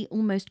admittedly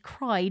almost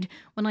cried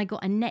when I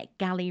got a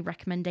NetGalley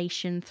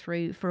recommendation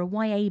through for a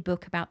YA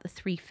book about the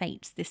 3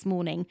 Fates this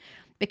morning,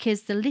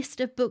 because the list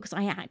of books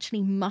I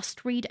actually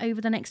must read over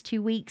the next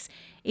 2 weeks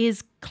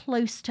is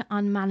close to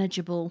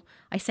unmanageable.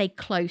 I say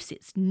close,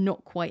 it's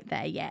not quite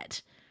there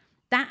yet.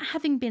 That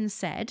having been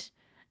said,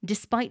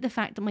 despite the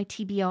fact that my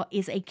TBR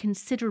is a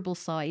considerable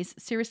size,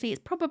 seriously, it's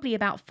probably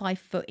about 5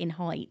 foot in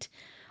height,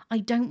 I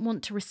don't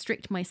want to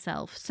restrict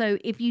myself. So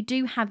if you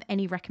do have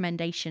any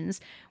recommendations,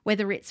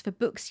 whether it's for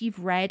books you've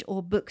read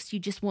or books you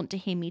just want to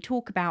hear me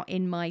talk about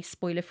in my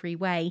spoiler-free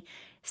way,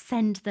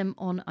 send them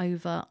on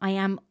over. I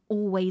am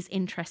always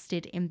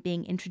interested in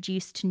being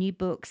introduced to new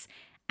books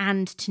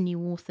and to new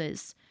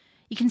authors.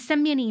 You can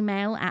send me an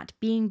email at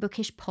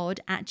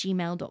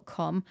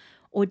beingbookishpod@gmail.com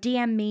or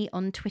DM me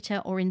on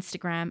Twitter or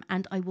Instagram,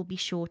 and I will be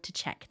sure to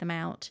check them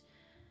out.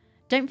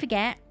 Don't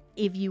forget,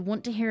 if you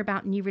want to hear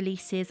about new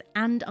releases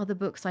and other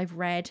books I've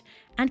read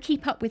and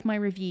keep up with my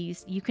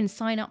reviews, you can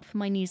sign up for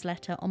my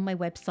newsletter on my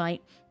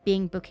website,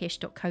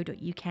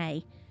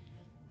 beingbookish.co.uk.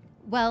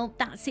 Well,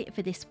 that's it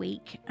for this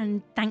week,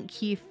 and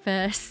thank you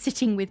for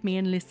sitting with me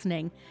and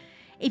listening.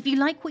 If you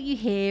like what you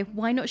hear,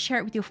 why not share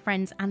it with your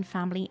friends and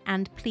family,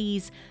 and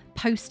please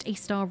post a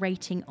star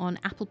rating on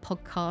Apple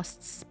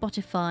Podcasts,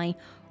 Spotify,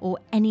 or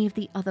any of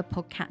the other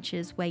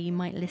podcatchers where you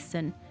might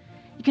listen.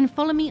 You can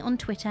follow me on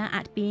Twitter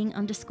at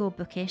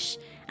being_bookish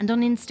and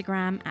on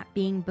Instagram at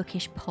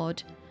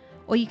beingbookishpod,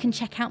 or you can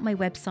check out my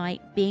website,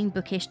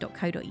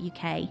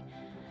 beingbookish.co.uk.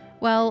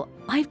 Well,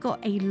 I've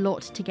got a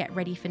lot to get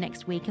ready for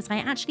next week, as I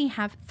actually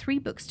have 3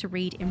 books to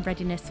read in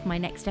readiness for my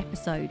next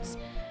episodes.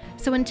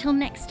 So until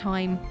next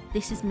time,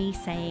 this is me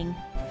saying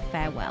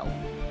farewell.